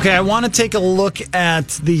 Okay, I want to take a look at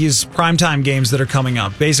these primetime games that are coming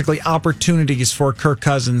up. Basically, opportunities for Kirk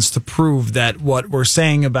Cousins to prove that what we're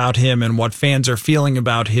saying about him and what fans are feeling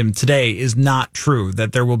about him today is not true.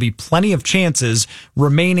 That there will be plenty of chances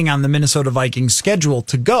remaining on the Minnesota Vikings schedule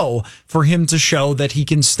to go for him to show that he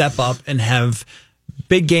can step up and have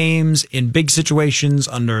big games in big situations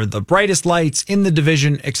under the brightest lights in the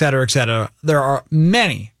division, et cetera, et cetera. There are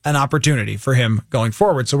an opportunity for him going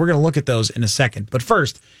forward. So we're going to look at those in a second. But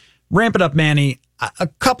first, ramp it up, Manny. A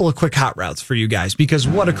couple of quick hot routes for you guys, because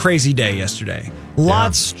what a crazy day yesterday.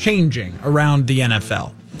 Lots changing around the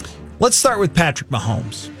NFL. Let's start with Patrick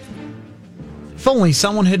Mahomes. If only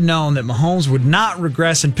someone had known that Mahomes would not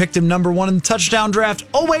regress and picked him number 1 in the touchdown draft.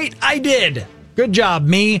 Oh, wait, I did. Good job,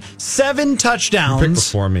 me. 7 touchdowns. You picked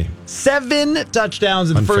before me. 7 touchdowns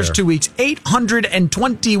in the first 2 weeks.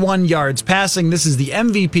 821 yards passing. This is the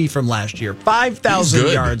MVP from last year.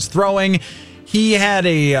 5,000 yards throwing. He had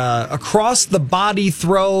a across-the-body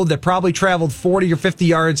throw that probably traveled 40 or 50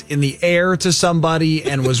 yards in the air to somebody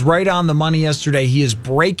and was right on the money yesterday. He is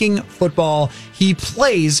breaking football. He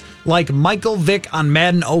plays like Michael Vick on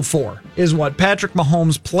Madden 04, is what Patrick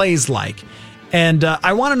Mahomes plays like. And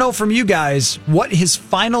I want to know from you guys what his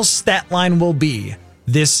final stat line will be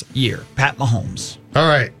this year. Pat Mahomes. All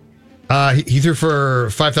right. He threw for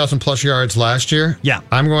 5,000 plus yards last year. Yeah.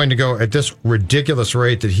 I'm going to go at this ridiculous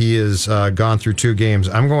rate that he has gone through 2 games.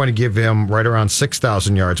 I'm going to give him right around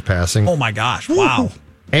 6,000 yards passing. Oh, my gosh. Wow.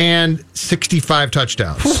 And 65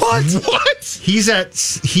 touchdowns. What?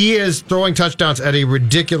 He is throwing touchdowns at a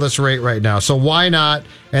ridiculous rate right now. So why not?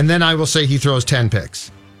 And then I will say he throws 10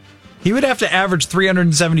 picks. He would have to average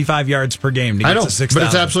 375 yards per game to get to 6,000. But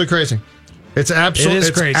it's absolutely crazy. It's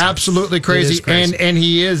crazy. Absolutely crazy. And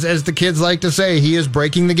he is, as the kids like to say, he is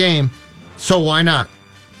breaking the game. So why not?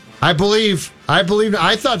 I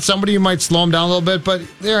thought somebody might slow him down a little bit, but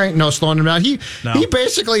there ain't no slowing him down. He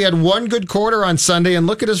basically had 1 good quarter on Sunday, and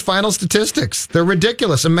look at his final statistics. They're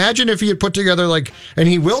ridiculous. Imagine if he had put together and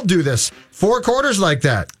he will do this, 4 quarters like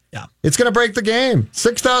that. Yeah. It's going to break the game.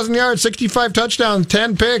 6,000 yards, 65 touchdowns,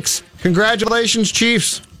 10 picks. Congratulations,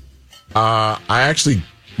 Chiefs. I actually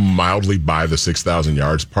mildly buy the 6,000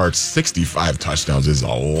 yards part. 65 touchdowns is a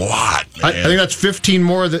lot, man. I think that's 15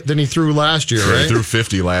 more than he threw last year, right? He threw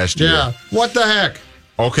 50 last year. Yeah. What the heck?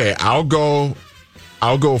 Okay, I'll go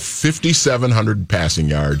 5,700 passing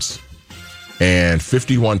yards and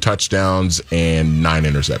 51 touchdowns and 9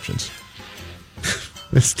 interceptions.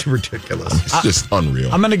 It's ridiculous. It's just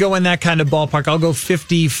unreal. I'm going to go in that kind of ballpark. I'll go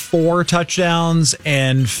 54 touchdowns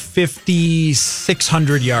and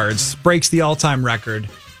 5,600 yards. Breaks the all-time record,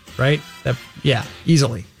 right?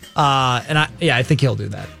 Easily. I think he'll do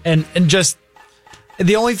that. And just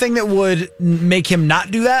the only thing that would make him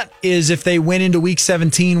not do that is if they went into Week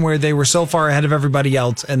 17 where they were so far ahead of everybody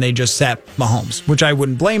else and they just sat Mahomes, which I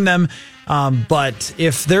wouldn't blame them. But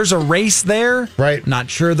if there's a race there, right? Not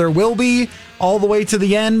sure there will be all the way to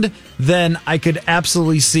the end, then I could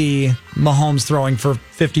absolutely see Mahomes throwing for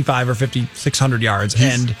 55 or 5,600 yards.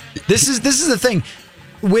 And this is the thing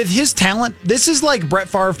with his talent. This is like Brett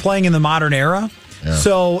Favre playing in the modern era. Yeah.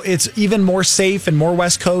 So it's even more safe and more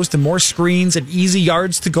West Coast and more screens and easy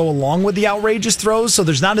yards to go along with the outrageous throws. So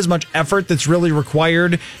there's not as much effort that's really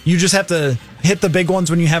required. You just have to hit the big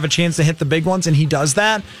ones when you have a chance to hit the big ones, and he does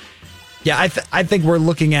that. Yeah, I think we're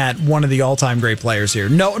looking at one of the all-time great players here.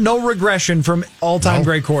 No regression from all-time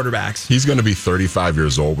great quarterbacks. He's going to be 35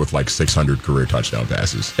 years old with 600 career touchdown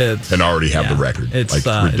passes and already have the record. It's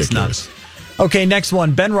ridiculous. It's okay, next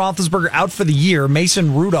one. Ben Roethlisberger out for the year.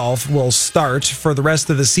 Mason Rudolph will start for the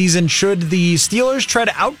rest of the season. Should the Steelers try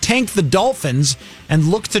to out-tank the Dolphins and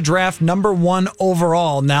look to draft number 1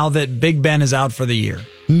 overall now that Big Ben is out for the year?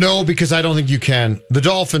 No, because I don't think you can. The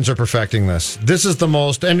Dolphins are perfecting this. This is the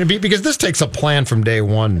most, and because this takes a plan from day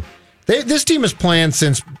one. This team has planned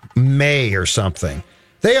since May or something.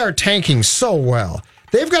 They are tanking so well.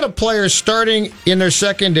 they've got a player starting in their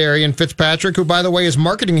secondary in Fitzpatrick, who, by the way, is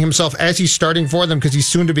marketing himself as he's starting for them because he's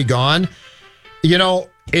soon to be gone. You know,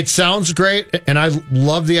 it sounds great, and I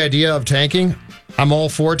love the idea of tanking. I'm all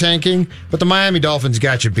for tanking, but the Miami Dolphins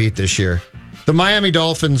got you beat this year. The Miami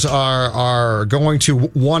Dolphins are going to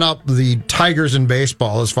one-up the Tigers in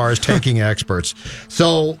baseball as far as tanking experts.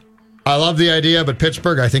 So I love the idea, but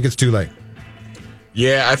Pittsburgh, I think it's too late.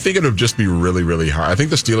 Yeah, I think it would just be really, really hard. I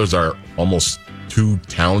think the Steelers are almost too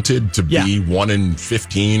talented to be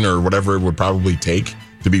 1-15 or whatever it would probably take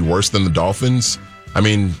to be worse than the Dolphins. I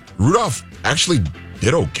mean, Rudolph actually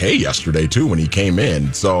did okay yesterday too when he came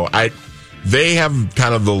in. So they have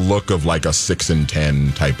kind of the look of like a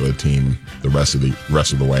 6-10 type of team the rest of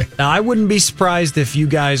the way. Now, I wouldn't be surprised if you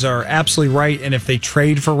guys are absolutely right, and if they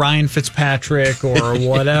trade for Ryan Fitzpatrick or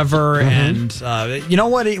whatever. And you know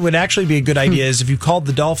what? It would actually be a good idea is if you called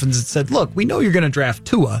the Dolphins and said, "Look, we know you're going to draft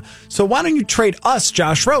Tua, so why don't you trade us,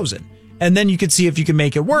 Josh Rosen?" And then you could see if you can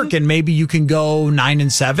make it work, and maybe you can go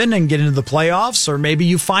 9-7 and get into the playoffs, or maybe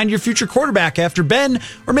you find your future quarterback after Ben,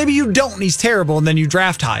 or maybe you don't and he's terrible, and then you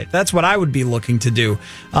draft high. That's what I would be looking to do.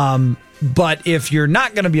 But if you're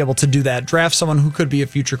not going to be able to do that, draft someone who could be a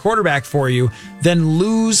future quarterback for you, then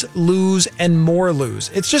lose, and more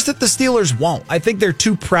lose. It's just that the Steelers won't. I think they're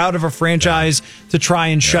too proud of a franchise to try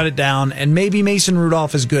and shut it down. And maybe Mason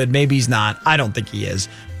Rudolph is good. Maybe he's not. I don't think he is.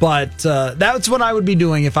 But that's what I would be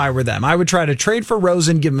doing if I were them. I would try to trade for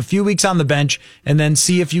Rosen, give him a few weeks on the bench, and then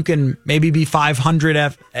see if you can maybe be 500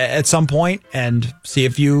 at some point and see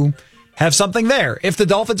if you have something there. If the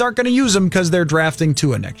Dolphins aren't going to use him because they're drafting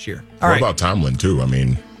Tua next year. What about Tomlin, too? I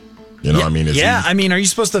mean, you know, are you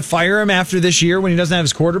supposed to fire him after this year when he doesn't have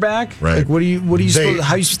his quarterback? Right. Like, how are you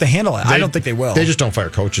supposed to handle it? I don't think they will. They just don't fire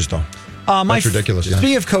coaches, though. That's ridiculous.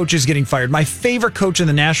 Speaking of coaches getting fired, my favorite coach in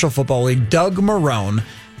the National Football League, Doug Marrone,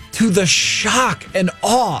 to the shock and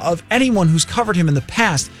awe of anyone who's covered him in the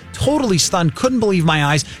past, totally stunned, couldn't believe my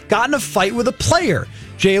eyes, got in a fight with a player,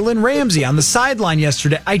 Jalen Ramsey, on the sideline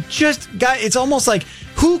yesterday. It's almost like,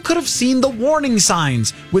 who could have seen the warning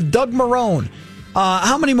signs with Doug Marrone?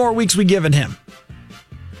 How many more weeks we giving him?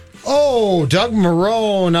 Oh, Doug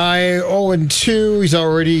Marrone, 0-2. He's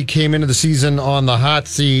already came into the season on the hot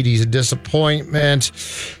seat. He's a disappointment.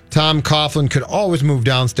 Tom Coughlin could always move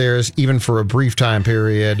downstairs, even for a brief time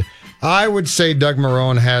period. I would say Doug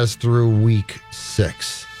Marrone has through week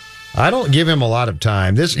 6. I don't give him a lot of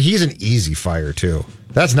time. He's an easy fire, too.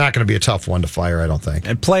 That's not going to be a tough one to fire, I don't think.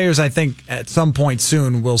 And players, I think, at some point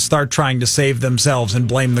soon will start trying to save themselves and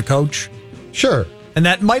blame the coach. Sure. And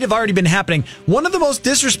that might have already been happening. One of the most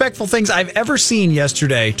disrespectful things I've ever seen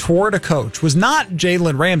yesterday toward a coach was not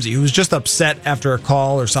Jalen Ramsey, who was just upset after a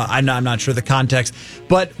call or something. I'm not sure the context.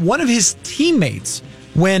 But one of his teammates,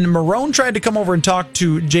 when Marrone tried to come over and talk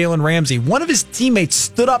to Jalen Ramsey, one of his teammates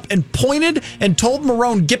stood up and pointed and told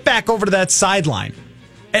Marrone, get back over to that sideline.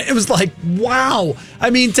 And it was like, wow.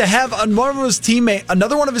 I mean, to have another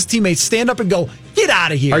one of his teammates stand up and go, get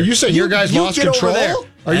out of here. Are you saying your guys lost control?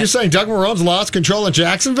 Are you saying Doug Marrone's lost control in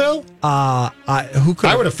Jacksonville? I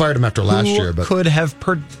would have fired him after last year. But could have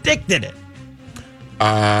predicted it?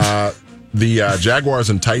 The Jaguars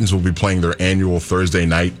and Titans will be playing their annual Thursday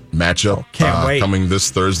night matchup. Can't wait. Coming this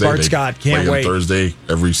Thursday. Bart Scott, can't wait. Thursday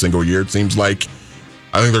every single year, it seems like.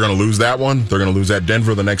 I think they're going to lose that one. They're going to lose at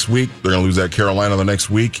Denver the next week. They're going to lose at Carolina the next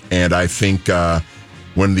week. And I think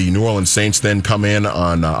when the New Orleans Saints then come in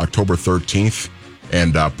on October 13th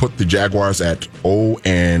and put the Jaguars at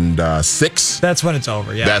 0-6, that's when it's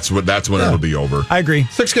over. Yeah, that's when it'll be over. I agree.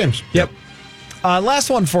 6 games. Yep. Last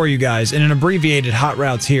one for you guys in an abbreviated hot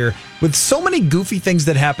routes here. With so many goofy things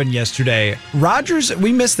that happened yesterday,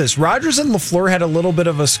 we missed this. Rodgers and LaFleur had a little bit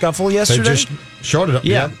of a scuffle yesterday. They just showed it up.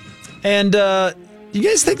 Yeah. And do you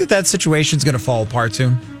guys think that situation's going to fall apart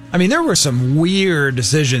soon? I mean, there were some weird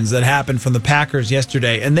decisions that happened from the Packers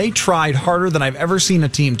yesterday, and they tried harder than I've ever seen a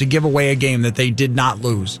team to give away a game that they did not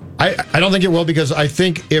lose. I don't think it will, because I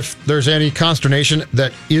think if there's any consternation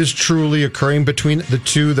that is truly occurring between the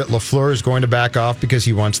two, that LaFleur is going to back off because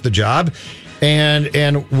he wants the job.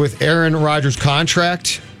 And with Aaron Rodgers'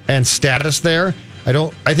 contract and status there, I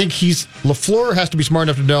think LaFleur has to be smart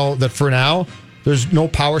enough to know that for now, there's no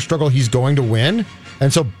power struggle he's going to win.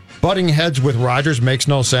 And so butting heads with Rodgers makes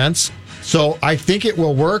no sense. So I think it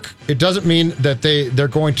will work. It doesn't mean that they're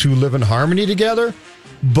going to live in harmony together.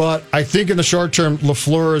 But I think in the short term,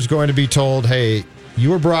 LaFleur is going to be told, hey, you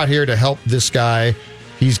were brought here to help this guy.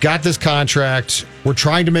 He's got this contract. We're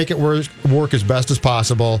trying to make it work as best as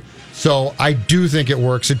possible. So I do think it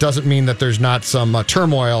works. It doesn't mean that there's not some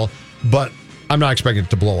turmoil, but I'm not expecting it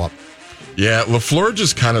to blow up. Yeah, LaFleur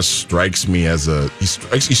just kind of strikes me as he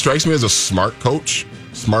strikes me as a smart coach.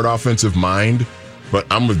 smart offensive mind, but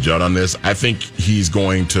I'm with Judd on this. I think he's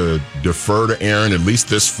going to defer to Aaron at least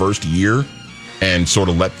this first year and sort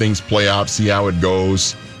of let things play out, see how it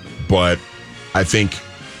goes. But I think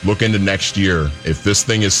look into next year. If this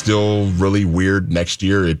thing is still really weird next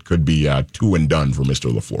year, it could be 2 and done for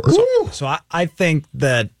Mr. LaFleur. So I think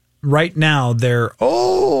that right now they're,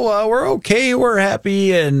 we're okay, we're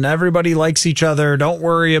happy, and everybody likes each other. Don't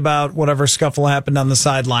worry about whatever scuffle happened on the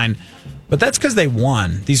sideline. But that's because they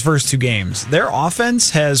won these first 2 games. Their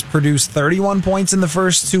offense has produced 31 points in the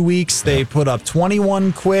first 2 weeks. They put up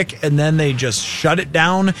 21 quick, and then they just shut it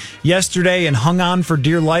down yesterday and hung on for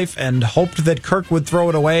dear life and hoped that Kirk would throw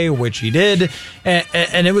it away, which he did.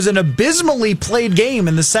 And it was an abysmally played game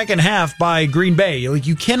in the second half by Green Bay. Like,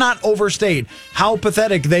 you cannot overstate how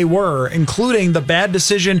pathetic they were, including the bad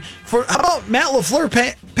decision for, how about Matt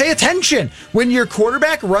LaFleur? Pay attention. When your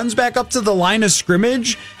quarterback runs back up to the line of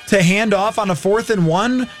scrimmage to hand off on a 4th and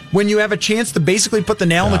 1 when you have a chance to basically put the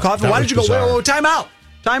nail in the coffin. Why did you go, whoa, time out?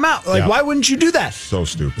 Time out. Like, why wouldn't you do that? So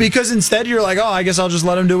stupid. Because instead you're like, I guess I'll just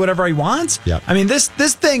let him do whatever he wants. Yep. I mean, this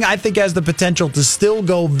thing, I think, has the potential to still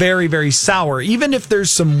go very, very sour. Even if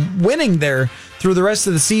there's some winning there through the rest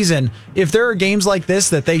of the season, if there are games like this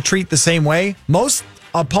that they treat the same way, most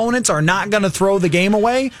opponents are not going to throw the game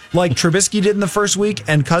away like Trubisky did in the first week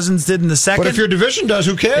and Cousins did in the second. But if your division does,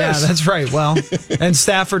 who cares? Yeah, that's right. Well, and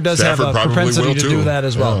Stafford does have a propensity to do that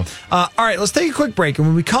as well. Yeah. All right, let's take a quick break. And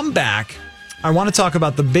when we come back, I want to talk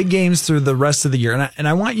about the big games through the rest of the year. And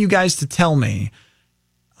I want you guys to tell me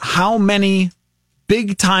how many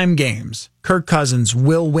big-time games Kirk Cousins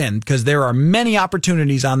will win, because there are many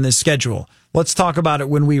opportunities on this schedule. Let's talk about it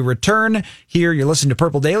when we return. Here, you're listening to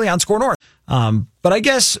Purple Daily on Score North. But I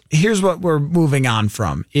guess here's what we're moving on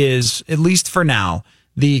from is, at least for now,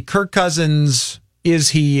 the Kirk Cousins, is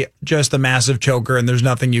he just a massive choker and there's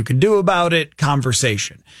nothing you can do about it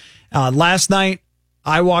conversation. Last night,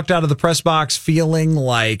 I walked out of the press box feeling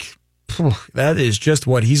like that is just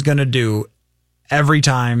what he's going to do every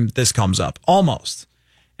time this comes up, almost.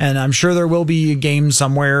 And I'm sure there will be a game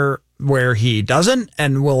somewhere where he doesn't,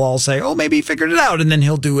 and we'll all say, maybe he figured it out, and then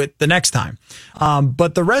he'll do it the next time.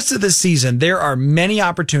 But the rest of the season, there are many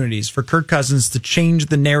opportunities for Kirk Cousins to change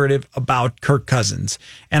the narrative about Kirk Cousins,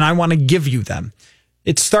 and I want to give you them.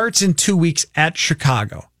 It starts in 2 weeks at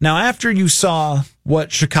Chicago. Now, after you saw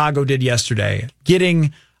what Chicago did yesterday,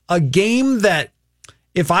 getting a game that,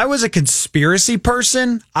 if I was a conspiracy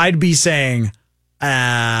person, I'd be saying,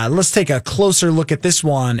 let's take a closer look at this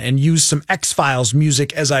one and use some X-Files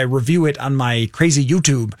music as I review it on my crazy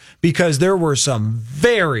YouTube, because there were some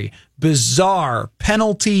very bizarre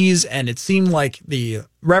penalties, and it seemed like the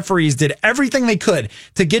referees did everything they could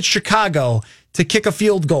to get Chicago to kick a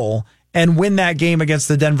field goal and win that game against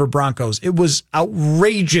the Denver Broncos. It was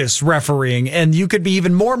outrageous refereeing, and you could be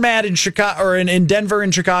even more mad in Chicago or in Denver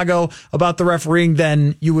and Chicago about the refereeing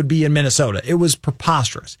than you would be in Minnesota. It was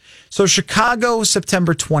preposterous. So Chicago,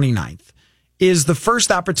 September 29th, is the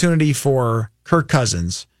first opportunity for Kirk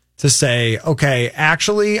Cousins to say, okay,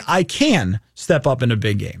 actually, I can step up in a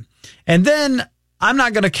big game. And then I'm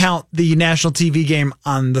not going to count the national TV game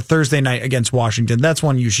on the Thursday night against Washington. That's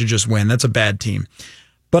one you should just win. That's a bad team.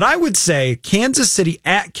 But I would say Kansas City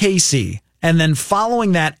at KC, and then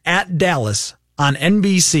following that at Dallas on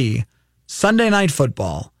NBC, Sunday Night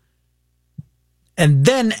Football, and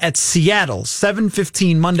then at Seattle,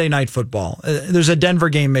 7:15 Monday Night Football. There's a Denver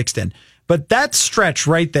game mixed in. But that stretch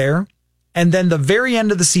right there, and then the very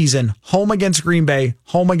end of the season, home against Green Bay,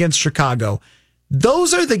 home against Chicago,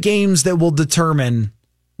 those are the games that will determine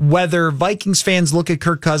whether Vikings fans look at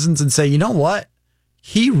Kirk Cousins and say, you know what?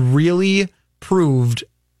 He really proved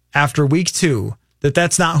after week 2 that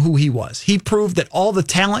that's not who he was. He proved that all the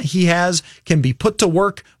talent he has can be put to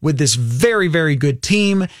work with this very, very good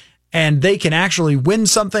team, and they can actually win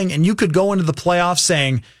something. And you could go into the playoffs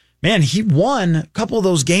saying, man, he won a couple of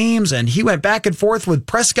those games, and he went back and forth with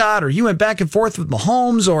Prescott, or he went back and forth with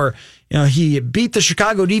Mahomes, or he beat the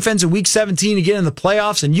Chicago defense in week 17 to get in the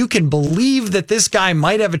playoffs, and you can believe that this guy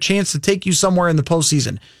might have a chance to take you somewhere in the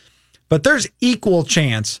postseason. But there's equal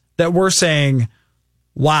chance that we're saying,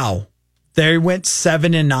 wow, they went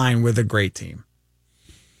 7-9 with a great team.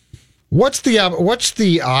 What's the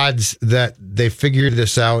odds that they figured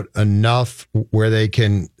this out enough where they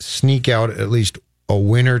can sneak out at least a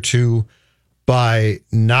win or two by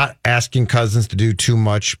not asking Cousins to do too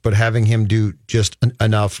much, but having him do just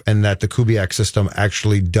enough, and that the Kubiak system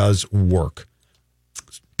actually does work?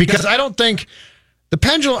 Because I don't think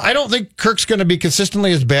Kirk's going to be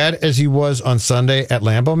consistently as bad as he was on Sunday at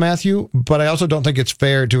Lambeau, Matthew, but I also don't think it's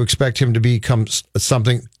fair to expect him to become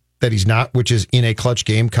something that he's not, which is in a clutch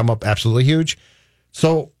game, come up absolutely huge.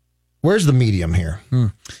 So where's the medium here?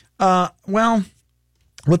 Well,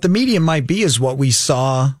 what the medium might be is what we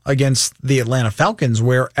saw against the Atlanta Falcons,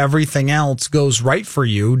 where everything else goes right for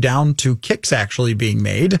you down to kicks actually being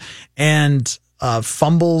made and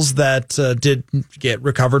fumbles that did get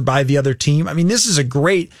recovered by the other team. I mean, this is a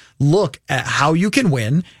great look at how you can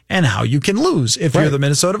win and how you can lose if you're the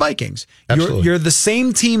Minnesota Vikings. You're the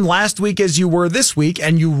same team last week as you were this week,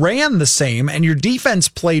 and you ran the same, and your defense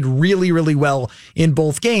played really, really well in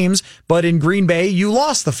both games. But in Green Bay, you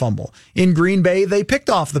lost the fumble. In Green Bay, they picked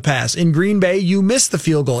off the pass. In Green Bay, you missed the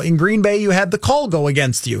field goal. In Green Bay, you had the call go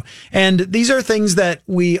against you. And these are things that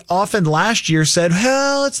we often last year said,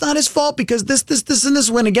 well, it's not his fault because this, and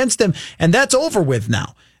this went against him. And that's over with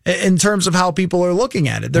now. In terms of how people are looking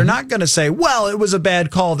at it. They're not going to say, well, it was a bad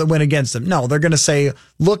call that went against them. No, they're going to say,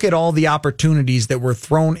 look at all the opportunities that were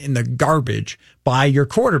thrown in the garbage by your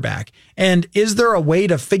quarterback. And is there a way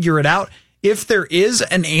to figure it out? If there is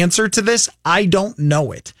an answer to this, I don't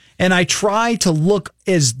know it. And I try to look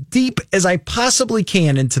as deep as I possibly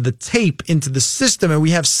can into the tape, into the system. And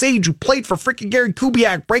we have Sage, who played for freaking Gary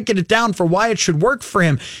Kubiak, breaking it down for why it should work for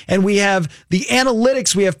him. And we have the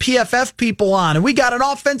analytics. We have PFF people on. And we got an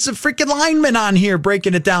offensive freaking lineman on here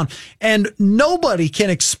breaking it down. And nobody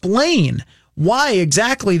can explain why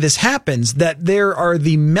exactly this happens, that there are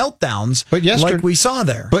the meltdowns like we saw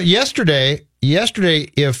there. But yesterday,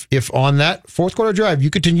 if on that fourth quarter drive you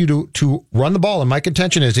continue to run the ball, and my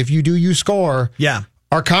contention is if you score. Yeah.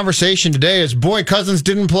 Our conversation today is, boy, Cousins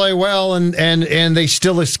didn't play well and they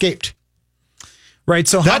still escaped. Right.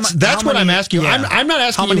 So that's what I'm asking you. Yeah. I'm not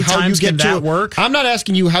asking you how you get to work. I'm not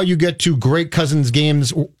asking you how you get to great Cousins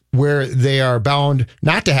games where they are bound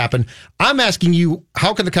not to happen. I'm asking you,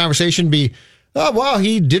 how can the conversation be, oh, well,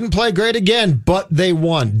 he didn't play great again, but they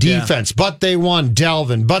won defense, but they won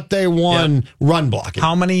Dalvin, but they won run blocking.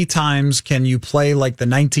 How many times can you play like the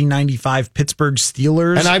 1995 Pittsburgh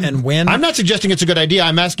Steelers and win? I'm not suggesting it's a good idea.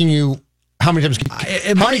 I'm asking you, how many times?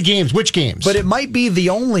 Many games? Which games? But it might be the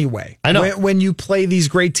only way. I know. When you play these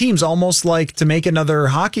great teams, almost like, to make another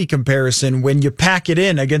hockey comparison, when you pack it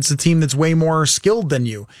in against a team that's way more skilled than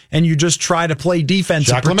you, and you just try to play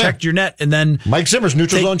defense and protect your net, and then Mike Zimmer's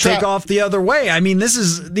neutral zone trap. Take off the other way. I mean,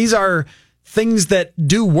 these are things that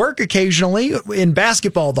do work occasionally in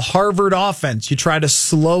basketball. The Harvard offense, you try to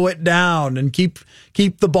slow it down and keep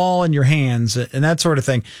the ball in your hands and that sort of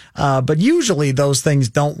thing. But usually those things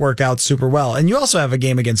don't work out super well. And you also have a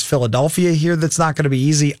game against Philadelphia here that's not going to be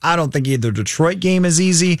easy. I don't think either Detroit game is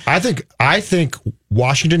easy. I think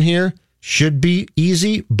Washington here should be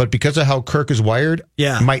easy, but because of how Kirk is wired,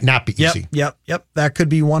 it might not be easy. Yep. That could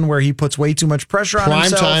be one where he puts way too much pressure on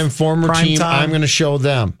himself. Prime time, former team, I'm going to show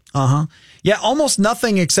them. Yeah, almost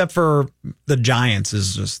nothing except for the Giants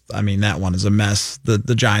is just, I mean, that one is a mess,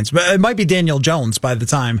 the Giants. But it might be Daniel Jones by the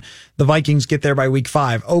time the Vikings get there by week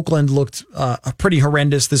 5. Oakland looked pretty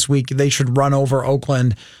horrendous this week. They should run over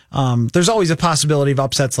Oakland. There's always a possibility of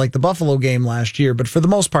upsets like the Buffalo game last year, but for the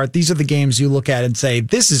most part, these are the games you look at and say,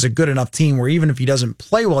 this is a good enough team where even if he doesn't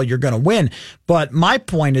play well, you're going to win. But my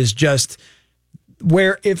point is just,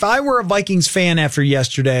 where if I were a Vikings fan after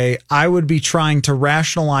yesterday, I would be trying to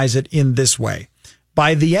rationalize it in this way.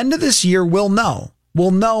 By the end of this year, we'll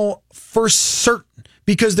know for certain,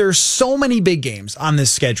 because there's so many big games on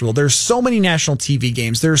this schedule. There's so many national TV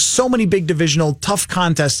games. There's so many big divisional tough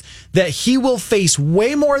contests that he will face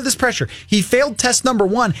way more of this pressure. He failed test number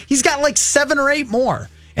 1. He's got like 7 or 8 more.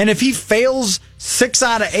 And if he fails 6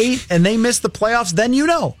 out of 8 and they miss the playoffs, then you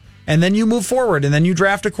know. And then you move forward, and then you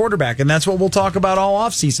draft a quarterback, and that's what we'll talk about all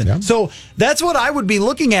offseason. Yeah. So that's what I would be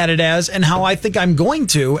looking at it as, and how I think I'm going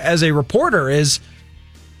to, as a reporter, is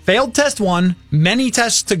failed test 1, many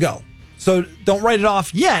tests to go. So don't write it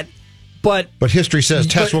off yet, but history says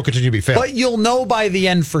tests will continue to be failed. But you'll know by the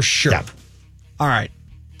end for sure. Yeah. All right.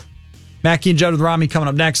 Mackey and Judd with Rami coming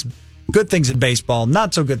up next. Good things in baseball,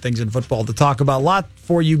 not so good things in football to talk about. A lot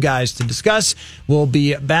for you guys to discuss. We'll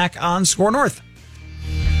be back on Score North.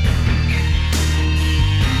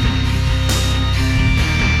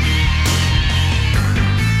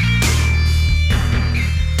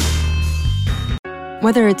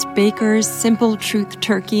 Whether it's Baker's Simple Truth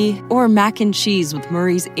Turkey or mac and cheese with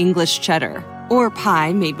Murray's English Cheddar or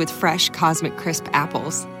pie made with fresh Cosmic Crisp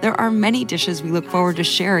apples, there are many dishes we look forward to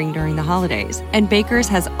sharing during the holidays. And Baker's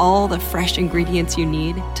has all the fresh ingredients you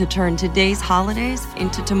need to turn today's holidays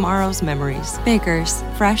into tomorrow's memories. Baker's,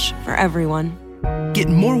 fresh for everyone. Get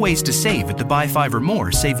more ways to save at the Buy 5 or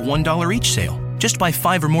More Save $1 each sale. Just buy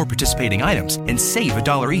 5 or more participating items and save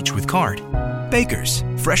 $1 each with card. Baker's,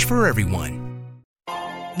 fresh for everyone.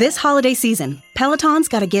 This holiday season, Peloton's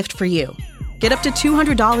got a gift for you. Get up to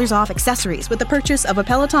 $200 off accessories with the purchase of a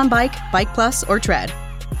Peloton bike, Bike Plus, or Tread.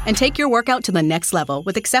 And take your workout to the next level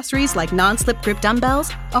with accessories like non-slip grip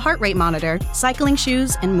dumbbells, a heart rate monitor, cycling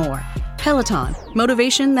shoes, and more. Peloton,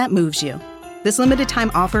 motivation that moves you. This limited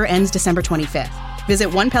time offer ends December 25th. Visit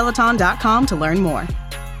onepeloton.com to learn more.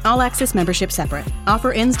 All access membership separate.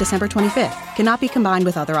 Offer ends December 25th. Cannot be combined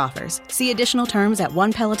with other offers. See additional terms at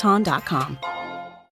onepeloton.com.